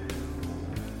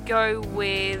go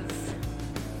with.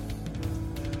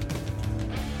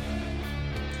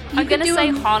 I'm could going to do say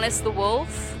a- harness the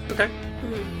wolf. okay.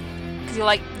 Because you're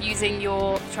like using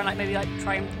your trying like maybe like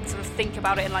try and sort of think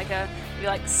about it in like a maybe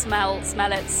like smell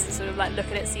it, sort of like look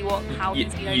at it, see how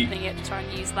he's been opening it, to try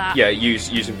and use that. Yeah, use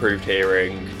improved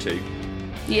hearing to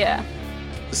Yeah.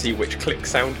 see which clicks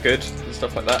sound good and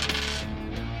stuff like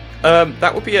that.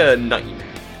 That would be a 9.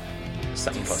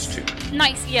 7 plus 2.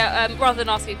 Nice. Yeah. Rather than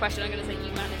asking a question, I'm going to say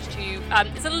you managed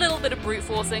to. It's a little bit of brute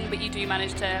forcing, but you do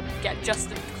manage to get just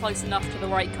close enough to the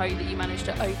right code that you manage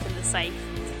to open the safe.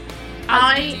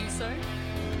 As you do so.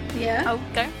 Yeah. Oh,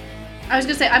 go. I was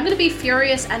gonna say, I'm gonna be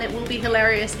furious and it will be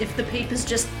hilarious if the papers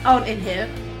just aren't in here.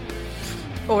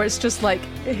 Or it's just like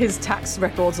his tax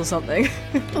records or something.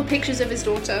 Or pictures of his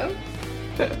daughter.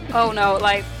 Oh no!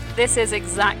 Like this is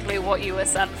exactly what you were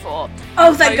sent for.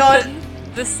 Oh, thank God. Open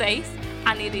the safe,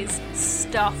 and it is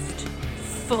stuffed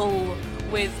full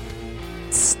with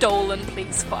stolen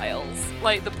police files,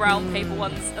 like the brown paper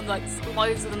ones, and like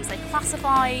loads of them say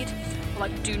classified, or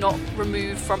like do not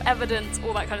remove from evidence,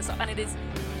 all that kind of stuff, and it is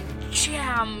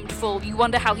jammed full. You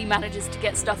wonder how he manages to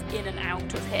get stuff in and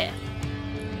out of here.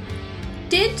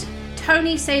 Did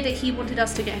Tony say that he wanted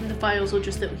us to get him the files, or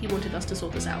just that he wanted us to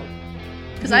sort this out?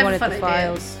 Because He I have a wanted fun the idea.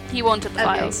 files. He wanted the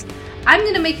Okay. files. I'm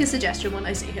gonna make a suggestion when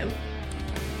I see him.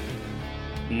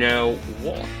 Now,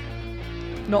 what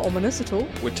Not ominous at all.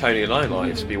 would Tony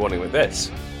Limelives be wanting with this?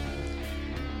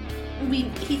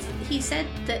 He said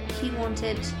that he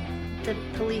wanted the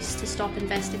police to stop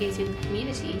investigating the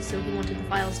community, so he wanted the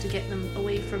files to get them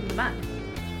away from the man.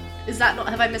 Is that not?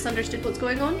 Have I misunderstood what's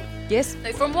going on? Yes.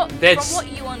 No, from what That's-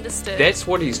 you understood, That's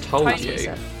what he's told Tony you,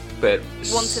 said. but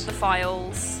wanted the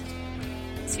files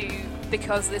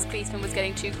because this policeman was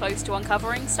getting too close to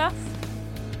uncovering stuff.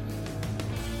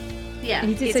 Yeah.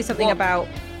 He did It's say something what about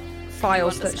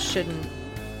files that understand. shouldn't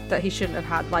that he shouldn't have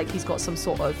had. Like, he's got some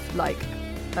sort of like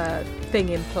thing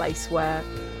in place where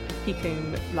he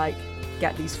can like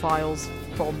get these files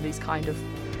from these kind of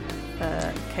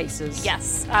cases.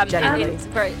 Yes, Generally. it's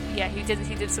very, he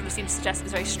did sort of seem to suggest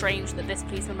it's very strange that this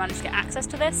policeman managed to get access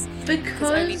to this. Because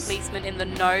only policemen in the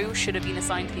know should have been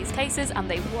assigned to these cases, and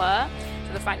they were.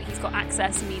 So the fact that he's got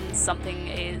access means something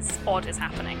is odd is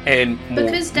happening. And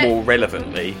more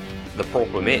relevantly, the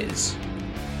problem is,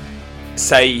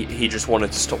 say he just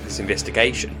wanted to stop this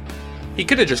investigation. He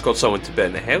could have just got someone to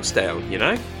burn the house down, you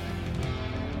know?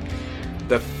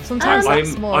 Sometimes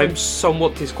that's more... I'm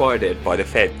somewhat disquieted by the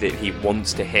fact that he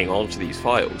wants to hang on to these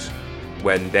files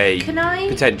when they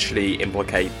potentially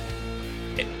implicate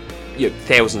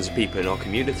thousands of people in our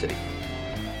community.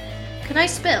 Can I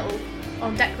spill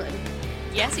on Declan?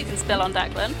 Yes, you can spill on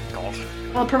Declan. God.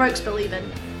 Or provoke spill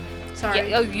even. Sorry.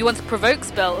 Yeah, oh, you want to provoke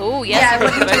spill? Oh, yes. Yeah, I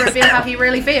want him to reveal how he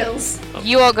really feels.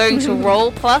 You are going to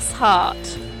roll plus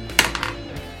heart.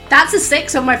 That's a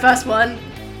 6 on my first one.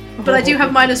 But I do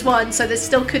have -1, so this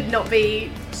still could not be...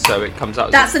 So it comes out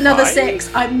as That's another 5? 6.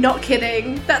 I'm not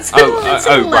kidding. That's it's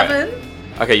an 11.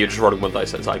 Right. Okay, you're just rolling one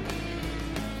dice, so it's like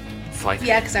 5.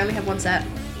 Yeah, because I only have one set.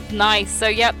 Nice. So,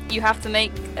 yep, you have to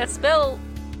make a spill,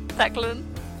 Declan.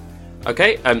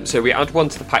 Okay, so we add 1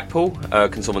 to the pack pool.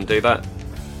 Can someone do that?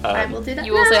 I will do that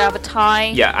You now. also have a tie.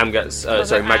 Yeah, Am gets...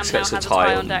 sorry, Max Am gets now a has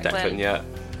tie on Declan, yeah.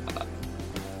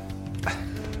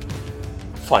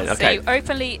 Fine, okay. So you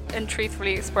openly and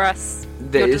truthfully express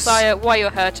There your is- desire, why you're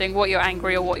hurting, what you're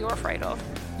angry, or what you're afraid of.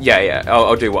 Yeah,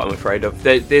 I'll do what I'm afraid of.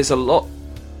 There's a lot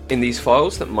in these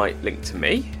files that might link to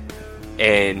me,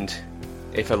 and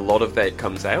if a lot of that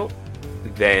comes out,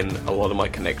 then a lot of my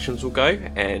connections will go,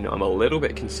 and I'm a little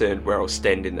bit concerned where I'll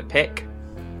stand in the pack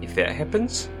if that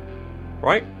happens,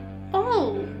 right?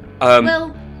 Oh.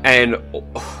 Well... And...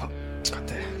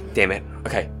 God damn it.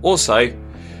 Okay, also,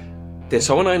 there's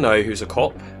someone I know who's a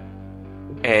cop,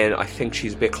 and I think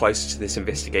she's a bit closer to this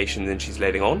investigation than she's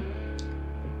letting on.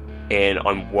 And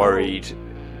I'm worried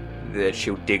that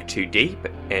she'll dig too deep,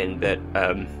 and that,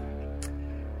 God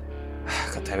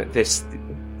damn it,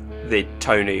 the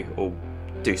Tony will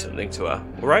do something to her,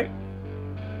 alright?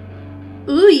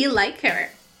 Ooh, you like her.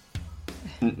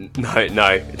 No,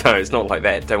 it's not like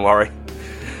that, don't worry.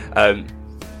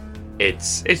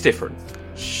 It's different.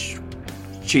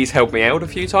 She's helped me out a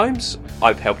few times,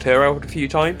 I've helped her out a few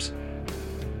times.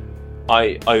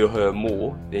 I owe her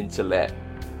more than to let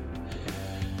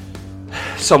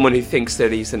someone who thinks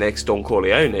that he's the next Don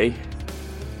Corleone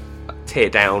tear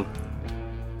down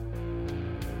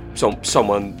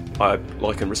someone I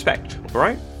like and respect,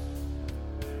 alright?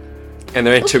 And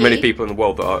there ain't too many people in the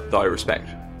world that I respect.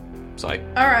 So,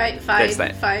 alright, fine, there's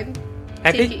that. fine.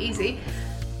 Happy? Take it easy.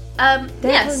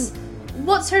 Yes.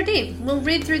 What's her name? We'll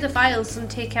read through the files and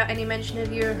take out any mention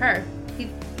of you or her.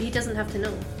 He doesn't have to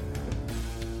know.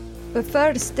 But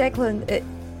first, Declan,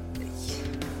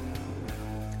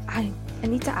 I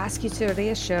need to ask you to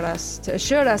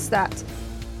assure us that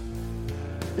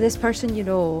this person you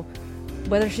know,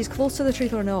 whether she's close to the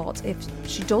truth or not, if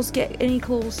she does get any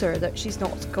closer, that she's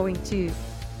not going to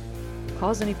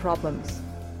cause any problems.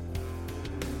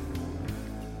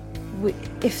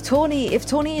 If Tony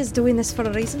is doing this for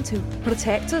a reason to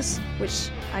protect us, which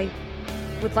I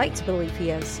would like to believe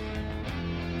he is,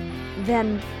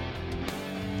 then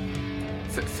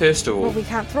first of all, well, we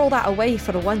can't throw that away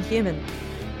for one human.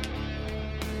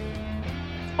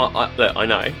 Look, I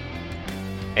know,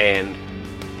 and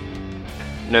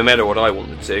no matter what I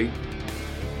want to do,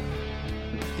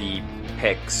 the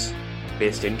PEC's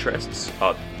best interests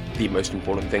are the most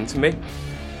important thing to me.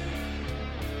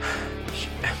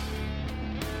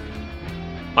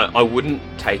 I wouldn't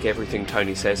take everything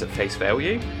Tony says at face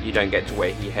value. You don't get to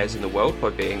where he has in the world by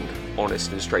being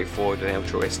honest and straightforward and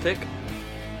altruistic.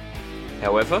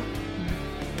 However,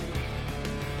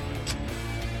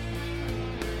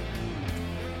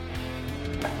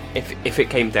 if it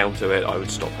came down to it, I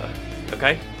would stop her,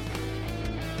 okay?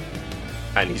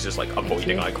 And he's just like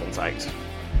avoiding eye contact.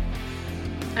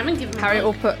 I'm gonna give him a Harriet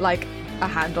will hug. put like a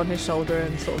hand on his shoulder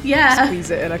and sort of Yeah.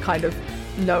 squeeze it in a kind of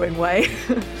knowing way.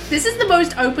 This is the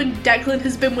most open Declan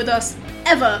has been with us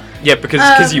ever. Yeah,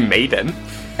 because you made him.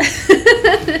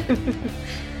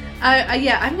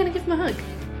 Yeah, I'm gonna give him a hug.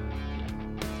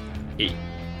 He,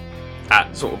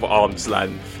 at sort of arm's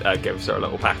length, gives her a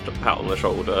little pat on the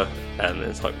shoulder, and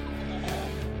it's like,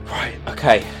 right,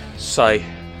 okay, so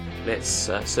let's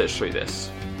search through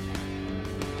this.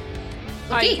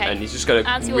 Okay. And he's just going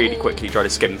As to you're really all- quickly try to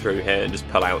skim through here and just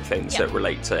pull out things Yeah. that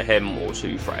relate to him or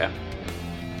to Freya.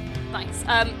 Thanks.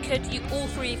 Could you, all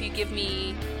three of you, give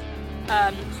me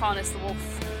Harness the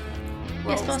Wolf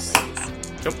rolls, Yes, boss. please?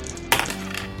 Yep.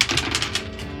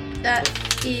 That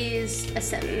is a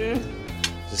 7.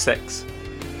 It's a 6.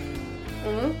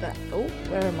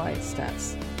 Where are my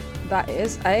stats? That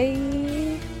is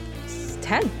a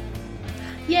 10.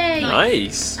 Yay!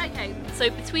 Nice. Okay, so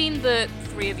between the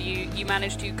three of you, you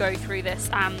managed to go through this,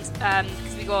 and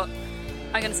because we got,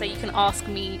 I'm going to say you can ask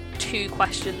me 2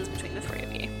 questions between the three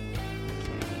of you.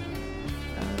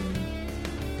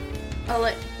 I'll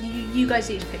let you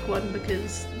guys each pick one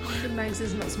because Mags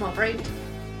is not smart-brained.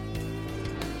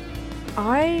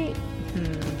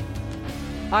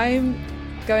 I'm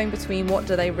going between what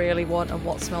do they really want and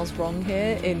what smells wrong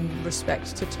here in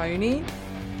respect to Tony.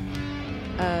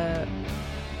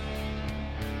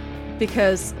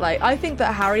 Because, like, I think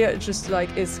that Harriet just,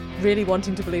 like, is really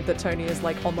wanting to believe that Tony is,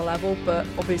 like, on the level, but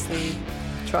obviously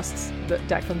trusts that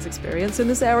Declan's experience in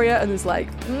this area and is like,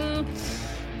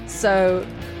 So,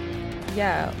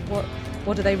 yeah,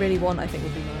 what do they really want, I think,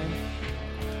 would be mine.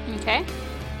 Okay.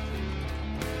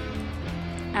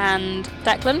 And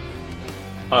Declan?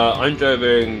 I'm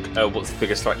doing what's the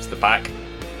biggest threat to the back.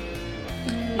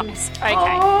 Nice. Okay.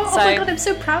 Oh so my god, I'm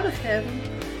so proud of him.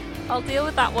 I'll deal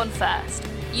with that one first.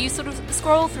 You sort of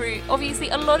scroll through. Obviously,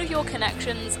 a lot of your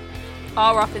connections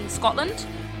are up in Scotland,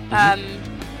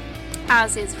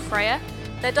 as is Freya.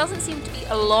 There doesn't seem to be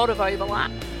a lot of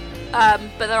overlap,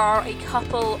 but there are a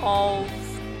couple of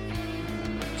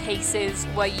cases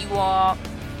where you are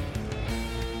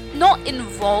not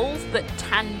involved, but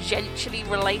tangentially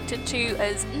related to,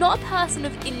 as not a person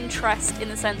of interest in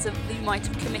the sense of you might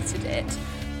have committed it,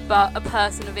 but a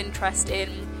person of interest in,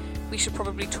 we should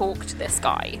probably talk to this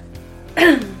guy.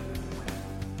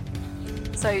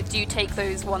 So do you take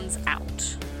those ones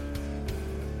out?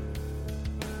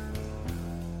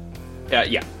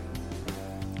 Yeah.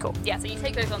 Cool. Yeah, so you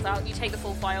take those ones out, you take the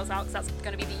full files out, because that's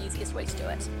going to be the easiest way to do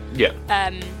it. Yeah.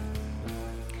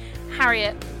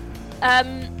 Harriet,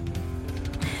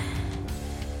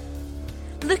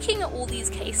 looking at all these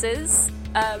cases,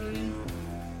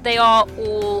 they are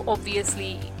all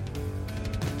obviously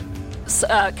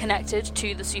connected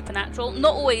to the supernatural.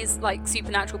 Not always like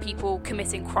supernatural people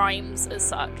committing crimes as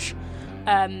such,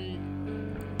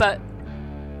 but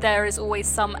there is always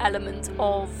some element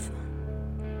of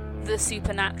the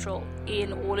supernatural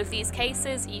in all of these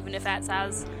cases, even if that's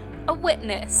as a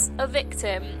witness, a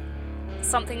victim,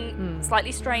 something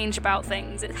slightly strange about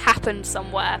things. It happened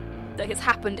somewhere. Like it's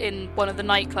happened in one of the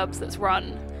nightclubs that's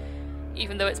run,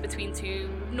 even though it's between 2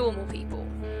 normal people,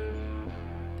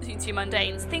 between 2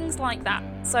 mundanes, things like that.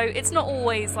 So it's not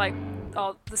always like,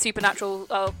 oh, the supernatural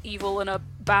are evil and are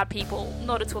bad people.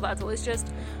 Not at all that at all. It's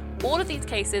just all of these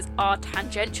cases are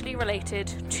tangentially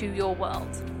related to your world.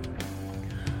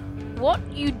 What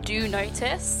you do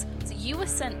notice is you were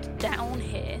sent down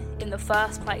here in the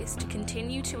first place to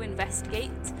continue to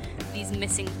investigate these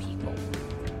missing people.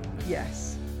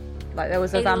 Yes. Like there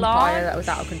was a vampire that was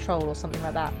out of control or something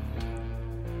like that.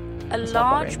 A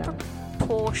large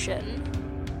proportion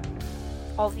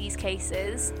of these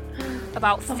cases,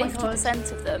 about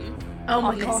 50% of them,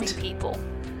 are missing people.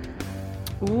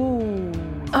 Ooh.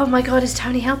 Oh my god, is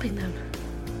Tony helping them?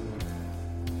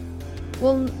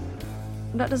 Well,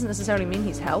 that doesn't necessarily mean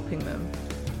he's helping them.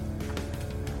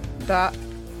 But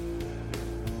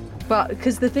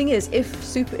because the thing is,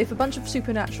 if a bunch of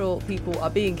supernatural people are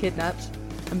being kidnapped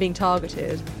and being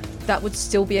targeted, that would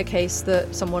still be a case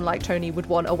that someone like Tony would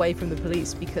want away from the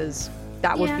police, because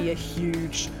that would be a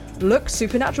huge, look,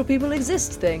 supernatural people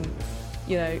exist thing,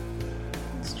 you know.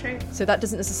 It's true. So that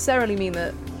doesn't necessarily mean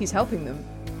that he's helping them,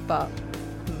 but...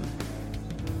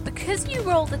 Because you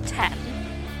rolled a 10,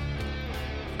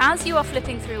 as you are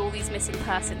flipping through all these missing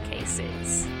person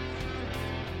cases,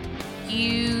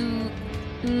 you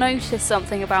notice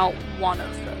something about one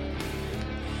of them.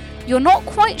 You're not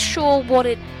quite sure what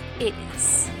it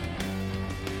is,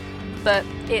 but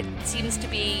it seems to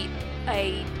be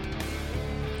a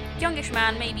youngish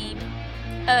man, maybe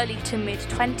early to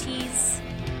mid-20s.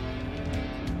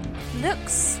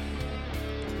 Looks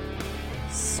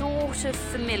sort of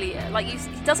familiar. Like he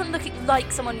doesn't look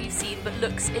like someone you've seen, but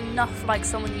looks enough like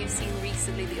someone you've seen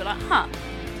recently that you're like, huh,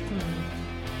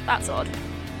 that's odd.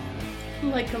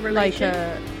 Like a relation?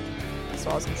 That's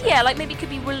what I was going to say. Yeah, like maybe it could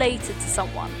be related to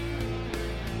someone.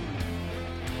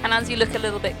 And as you look a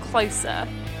little bit closer,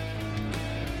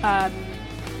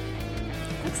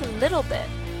 looks a little bit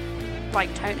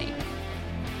like Tony.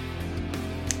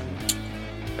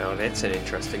 Well, that's an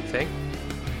interesting thing.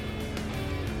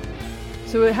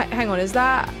 So hang on, is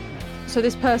that... So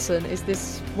this person, is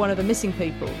this one of the missing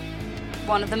people?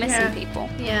 One of the missing people.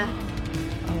 Yeah.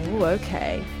 Oh,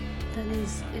 okay. That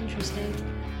is interesting.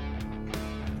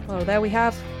 Well, there we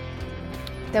have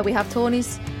there we have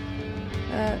Tawny's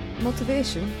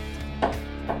motivation.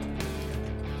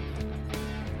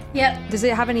 Yep. Does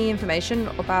it have any information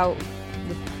about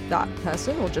that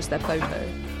person or just their photo?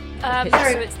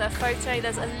 So it's their photo.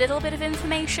 There's a little bit of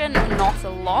information, not a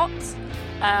lot.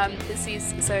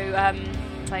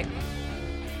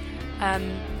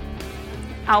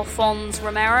 Alphonse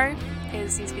Romero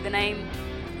seems to be the name.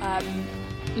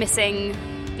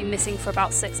 Been missing for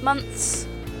about 6 months.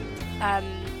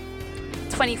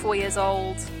 24 years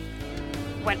old.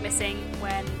 Went missing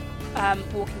when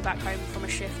walking back home from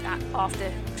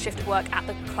after shift of work at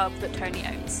the club that Tony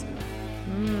owns.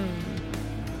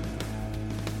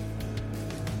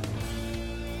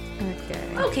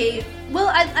 Okay. Well,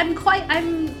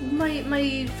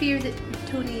 my fear that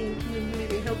Tony may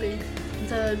be helping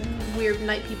the weird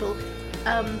night people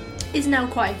is now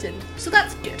quieted, so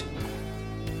that's good.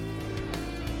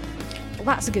 Well,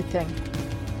 that's a good thing.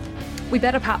 We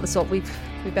better pack this up. We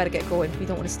better get going. We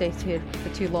don't want to stay here for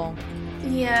too long.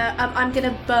 Yeah, I'm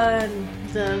gonna burn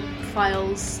the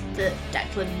files that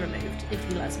Declan removed if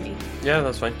he lets me. Yeah,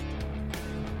 that's fine.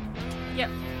 Yep.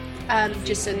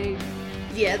 Just so,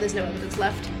 yeah, there's no evidence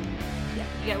left. Yeah,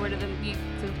 you get rid of them. You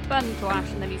sort of burn them to ash,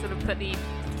 and then you sort of put the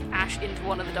ash into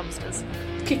one of the dumpsters.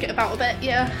 Kick it about a bit,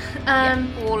 yeah.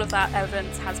 All of that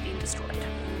evidence has been destroyed.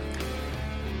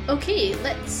 Okay,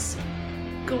 let's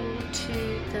go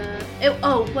to the...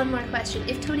 one more question.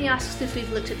 If Tony asks if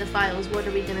we've looked at the files, what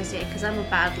are we going to say? Because I'm a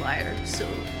bad liar, so...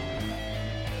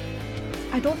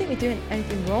 I don't think we're doing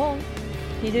anything wrong.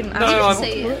 He didn't ask No, us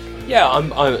I'm- to look. Yeah,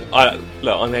 I'm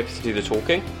happy to do the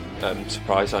talking.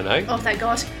 Surprise, I know. Oh, thank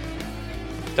God.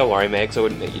 Don't worry, Megs, I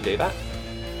wouldn't make you do that.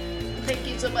 Thank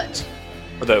you so much.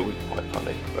 Although it would be quite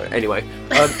funny. But anyway,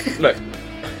 look.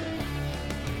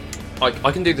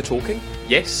 I can do the talking.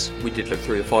 Yes, we did look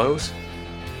through the files.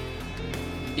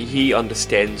 He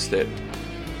understands that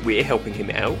we're helping him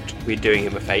out. We're doing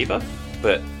him a favour.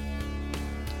 But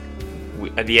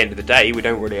at the end of the day, we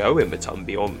don't really owe him a ton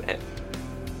beyond that.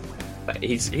 But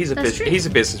he's a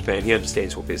businessman. He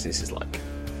understands what business is like.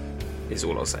 Is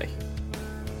all I'll say.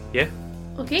 Yeah.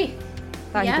 Okay.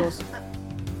 That yeah. he does.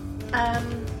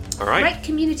 All right. Right,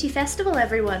 community festival,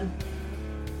 everyone.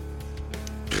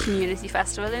 Community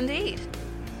festival, indeed.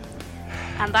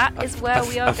 And that is where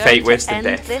we are a fate going worse to than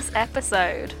end death. this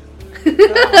episode.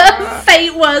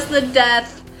 Fate worse than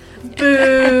death.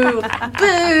 Boo!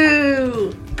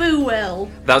 Boo! Boo! Will.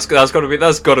 That's got to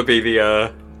be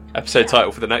the episode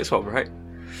title for the next one, right?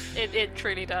 It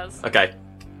truly does. Okay.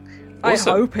 I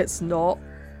Awesome. hope it's not.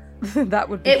 That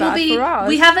would be It will bad be. for us.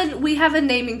 We have a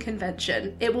naming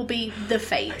convention. It will be the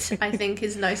Fate. I think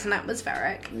is nice and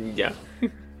atmospheric. Yeah.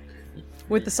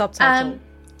 With the subtitle.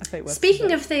 I think we're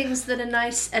Speaking of things that are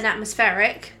nice and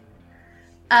atmospheric,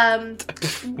 Where's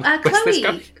this Chloe,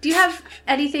 going? do you have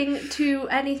anything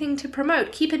to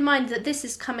promote? Keep in mind that this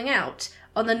is coming out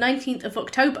on the 19th of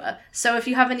October, so if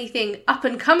you have anything up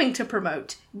and coming to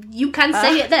promote, you can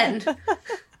say it then.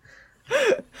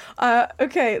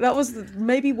 Okay, that was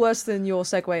maybe worse than your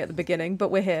segue at the beginning, but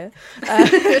we're here.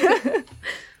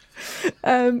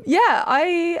 Yeah,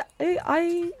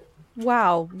 I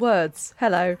wow, words.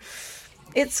 Hello.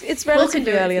 It's do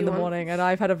relatively it if early in you the want. morning, and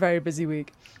I've had a very busy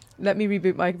week. Let me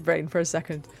reboot my brain for a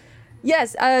second.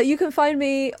 Yes, you can find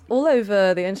me all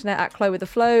over the internet at Chloe with the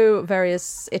Flow,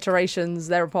 various iterations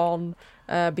thereupon,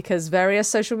 because various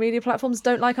social media platforms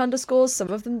don't like underscores, some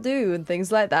of them do, and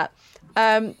things like that.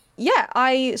 Yeah,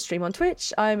 I stream on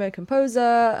Twitch. I'm a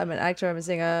composer, I'm an actor, I'm a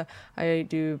singer. I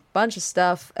do a bunch of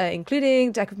stuff,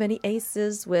 including Deck of Many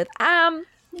Aces with Am,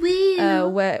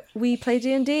 where we play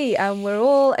D&D, and we're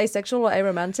all asexual or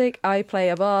aromantic. I play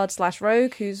a bard /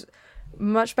 rogue who's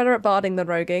much better at barding than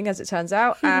roguing, as it turns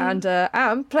out, and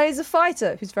Am plays a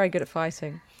fighter who's very good at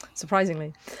fighting,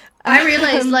 surprisingly. I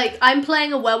realised, I'm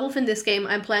playing a werewolf in this game,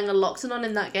 I'm playing a Loxodon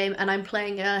in that game, and I'm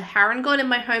playing a Harengon in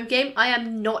my home game. I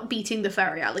am not beating the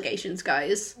furry allegations,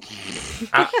 guys.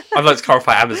 I'd like to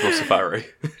clarify, Am is not a furry.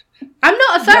 I'm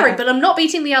not a furry, Yeah. but I'm not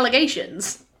beating the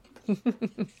allegations.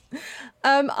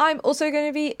 I'm also going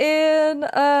to be in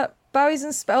Bowies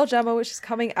and Spelljammer, which is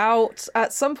coming out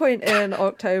at some point in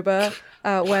October,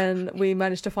 when we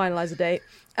manage to finalise a date.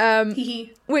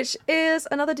 Which is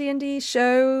another D&D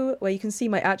show where you can see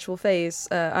my actual face.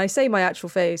 I say my actual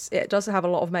face, it does have a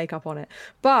lot of makeup on it.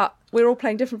 But we're all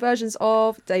playing different versions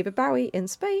of David Bowie in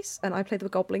space, and I played the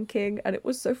Goblin King, and it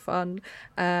was so fun.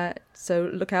 So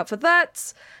look out for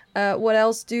that. What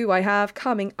else do I have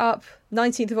coming up?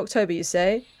 19th of October, you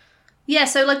say? Yeah,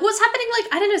 so, what's happening,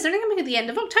 I don't know, is there anything at the end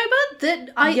of October that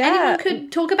anyone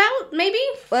could talk about, maybe?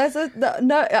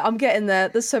 No, I'm getting there.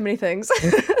 There's so many things.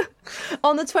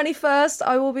 On the 21st,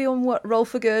 I will be on Roll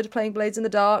for Good playing Blades in the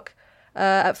Dark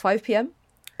at 5 p.m.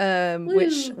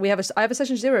 Which I have a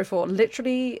session 0 for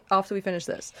literally after we finish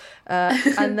this.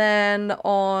 And then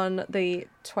on the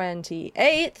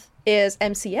 28th is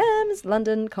MCM's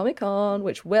London Comic Con,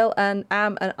 which Will and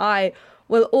Am and I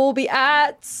will all be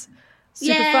at.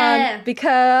 Super fun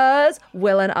because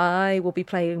Will and I will be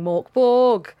playing Mork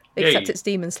Borg, except it's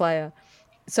Demon Slayer.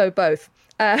 So both.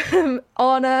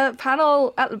 On a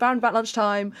panel at around about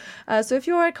lunchtime. So if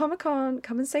you're at Comic-Con,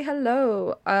 come and say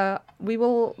hello. We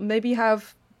will maybe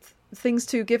have things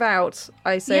to give out,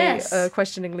 I say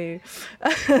questioningly.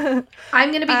 I'm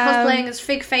going to be cosplaying as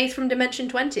Fig Faith from Dimension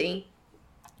 20.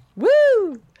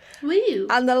 Woo! Woo!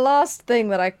 And the last thing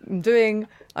that I'm doing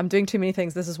too many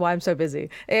things, this is why I'm so busy,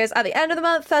 is at the end of the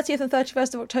month, 30th and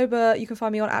 31st of October, you can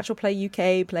find me on Actual Play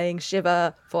UK playing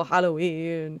Shiver for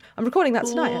Halloween. I'm recording that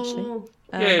tonight, actually.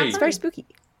 It's very spooky.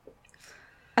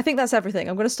 I think that's everything.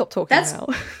 I'm going to stop talking now.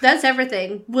 That's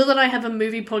everything. Will and I have a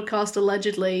movie podcast,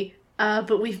 allegedly,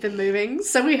 but we've been moving,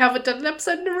 so we haven't done an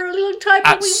episode in a really long time.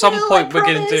 At some point, we're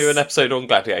going to do an episode on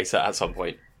Gladiator at some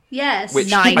point. Yes. Which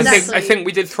nice. I think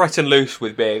we did threaten Luce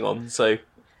with being on, so...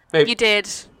 Maybe... You did.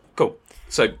 Cool.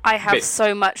 So I have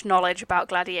so much knowledge about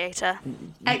Gladiator.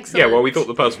 Excellent. Yeah, well, we thought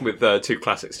the person with 2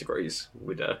 classics degrees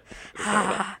would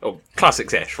or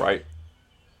classics-ish, right?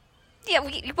 Yeah,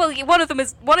 well,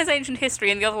 one is ancient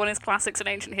history and the other one is classics and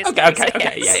ancient history.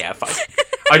 Okay, yeah, fine.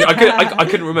 I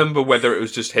couldn't remember whether it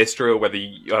was just history or whether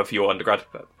for your undergrad,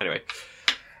 but anyway.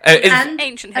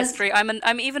 Ancient history.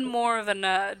 I'm even more of a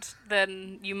nerd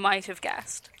than you might have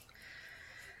guessed.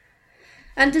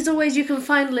 And as always, you can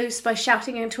find Luce by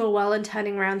shouting into a well and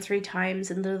turning around 3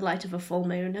 times in the light of a full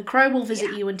moon. A crow will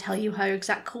visit you and tell you her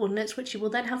exact coordinates, which you will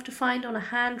then have to find on a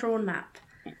hand-drawn map.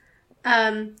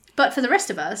 But for the rest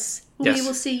of us, we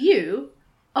will see you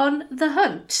on the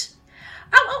hunt.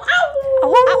 Ow, ow, ow!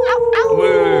 Ow, ow, ow, ow.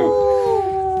 Woo!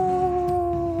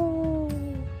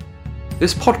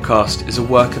 This podcast is a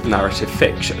work of narrative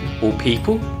fiction. All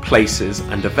people, places,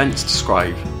 and events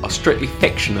described are strictly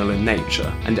fictional in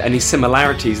nature, and any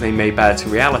similarities they may bear to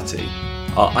reality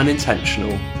are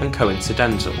unintentional and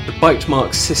coincidental. The Bite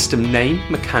Marks system name,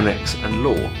 mechanics, and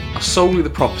lore are solely the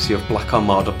property of Black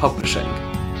Armada Publishing,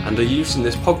 and are used in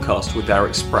this podcast with their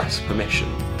express permission.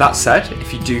 That said,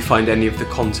 if you do find any of the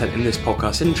content in this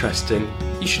podcast interesting,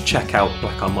 you should check out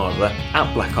Black Armada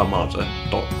at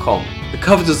blackarmada.com. The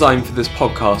cover design for this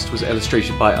podcast was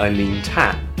illustrated by Eileen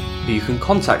Tan, who you can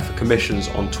contact for commissions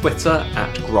on Twitter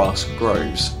at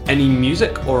grassgrows. Any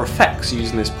music or effects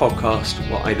used in this podcast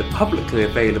were either publicly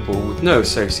available with no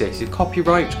associated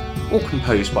copyright or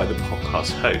composed by the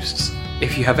podcast hosts.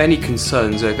 If you have any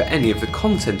concerns over any of the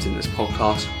content in this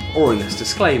podcast or in this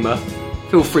disclaimer,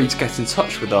 feel free to get in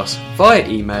touch with us via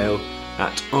email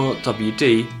at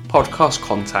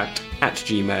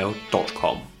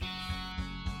rwdpodcastcontact@gmail.com.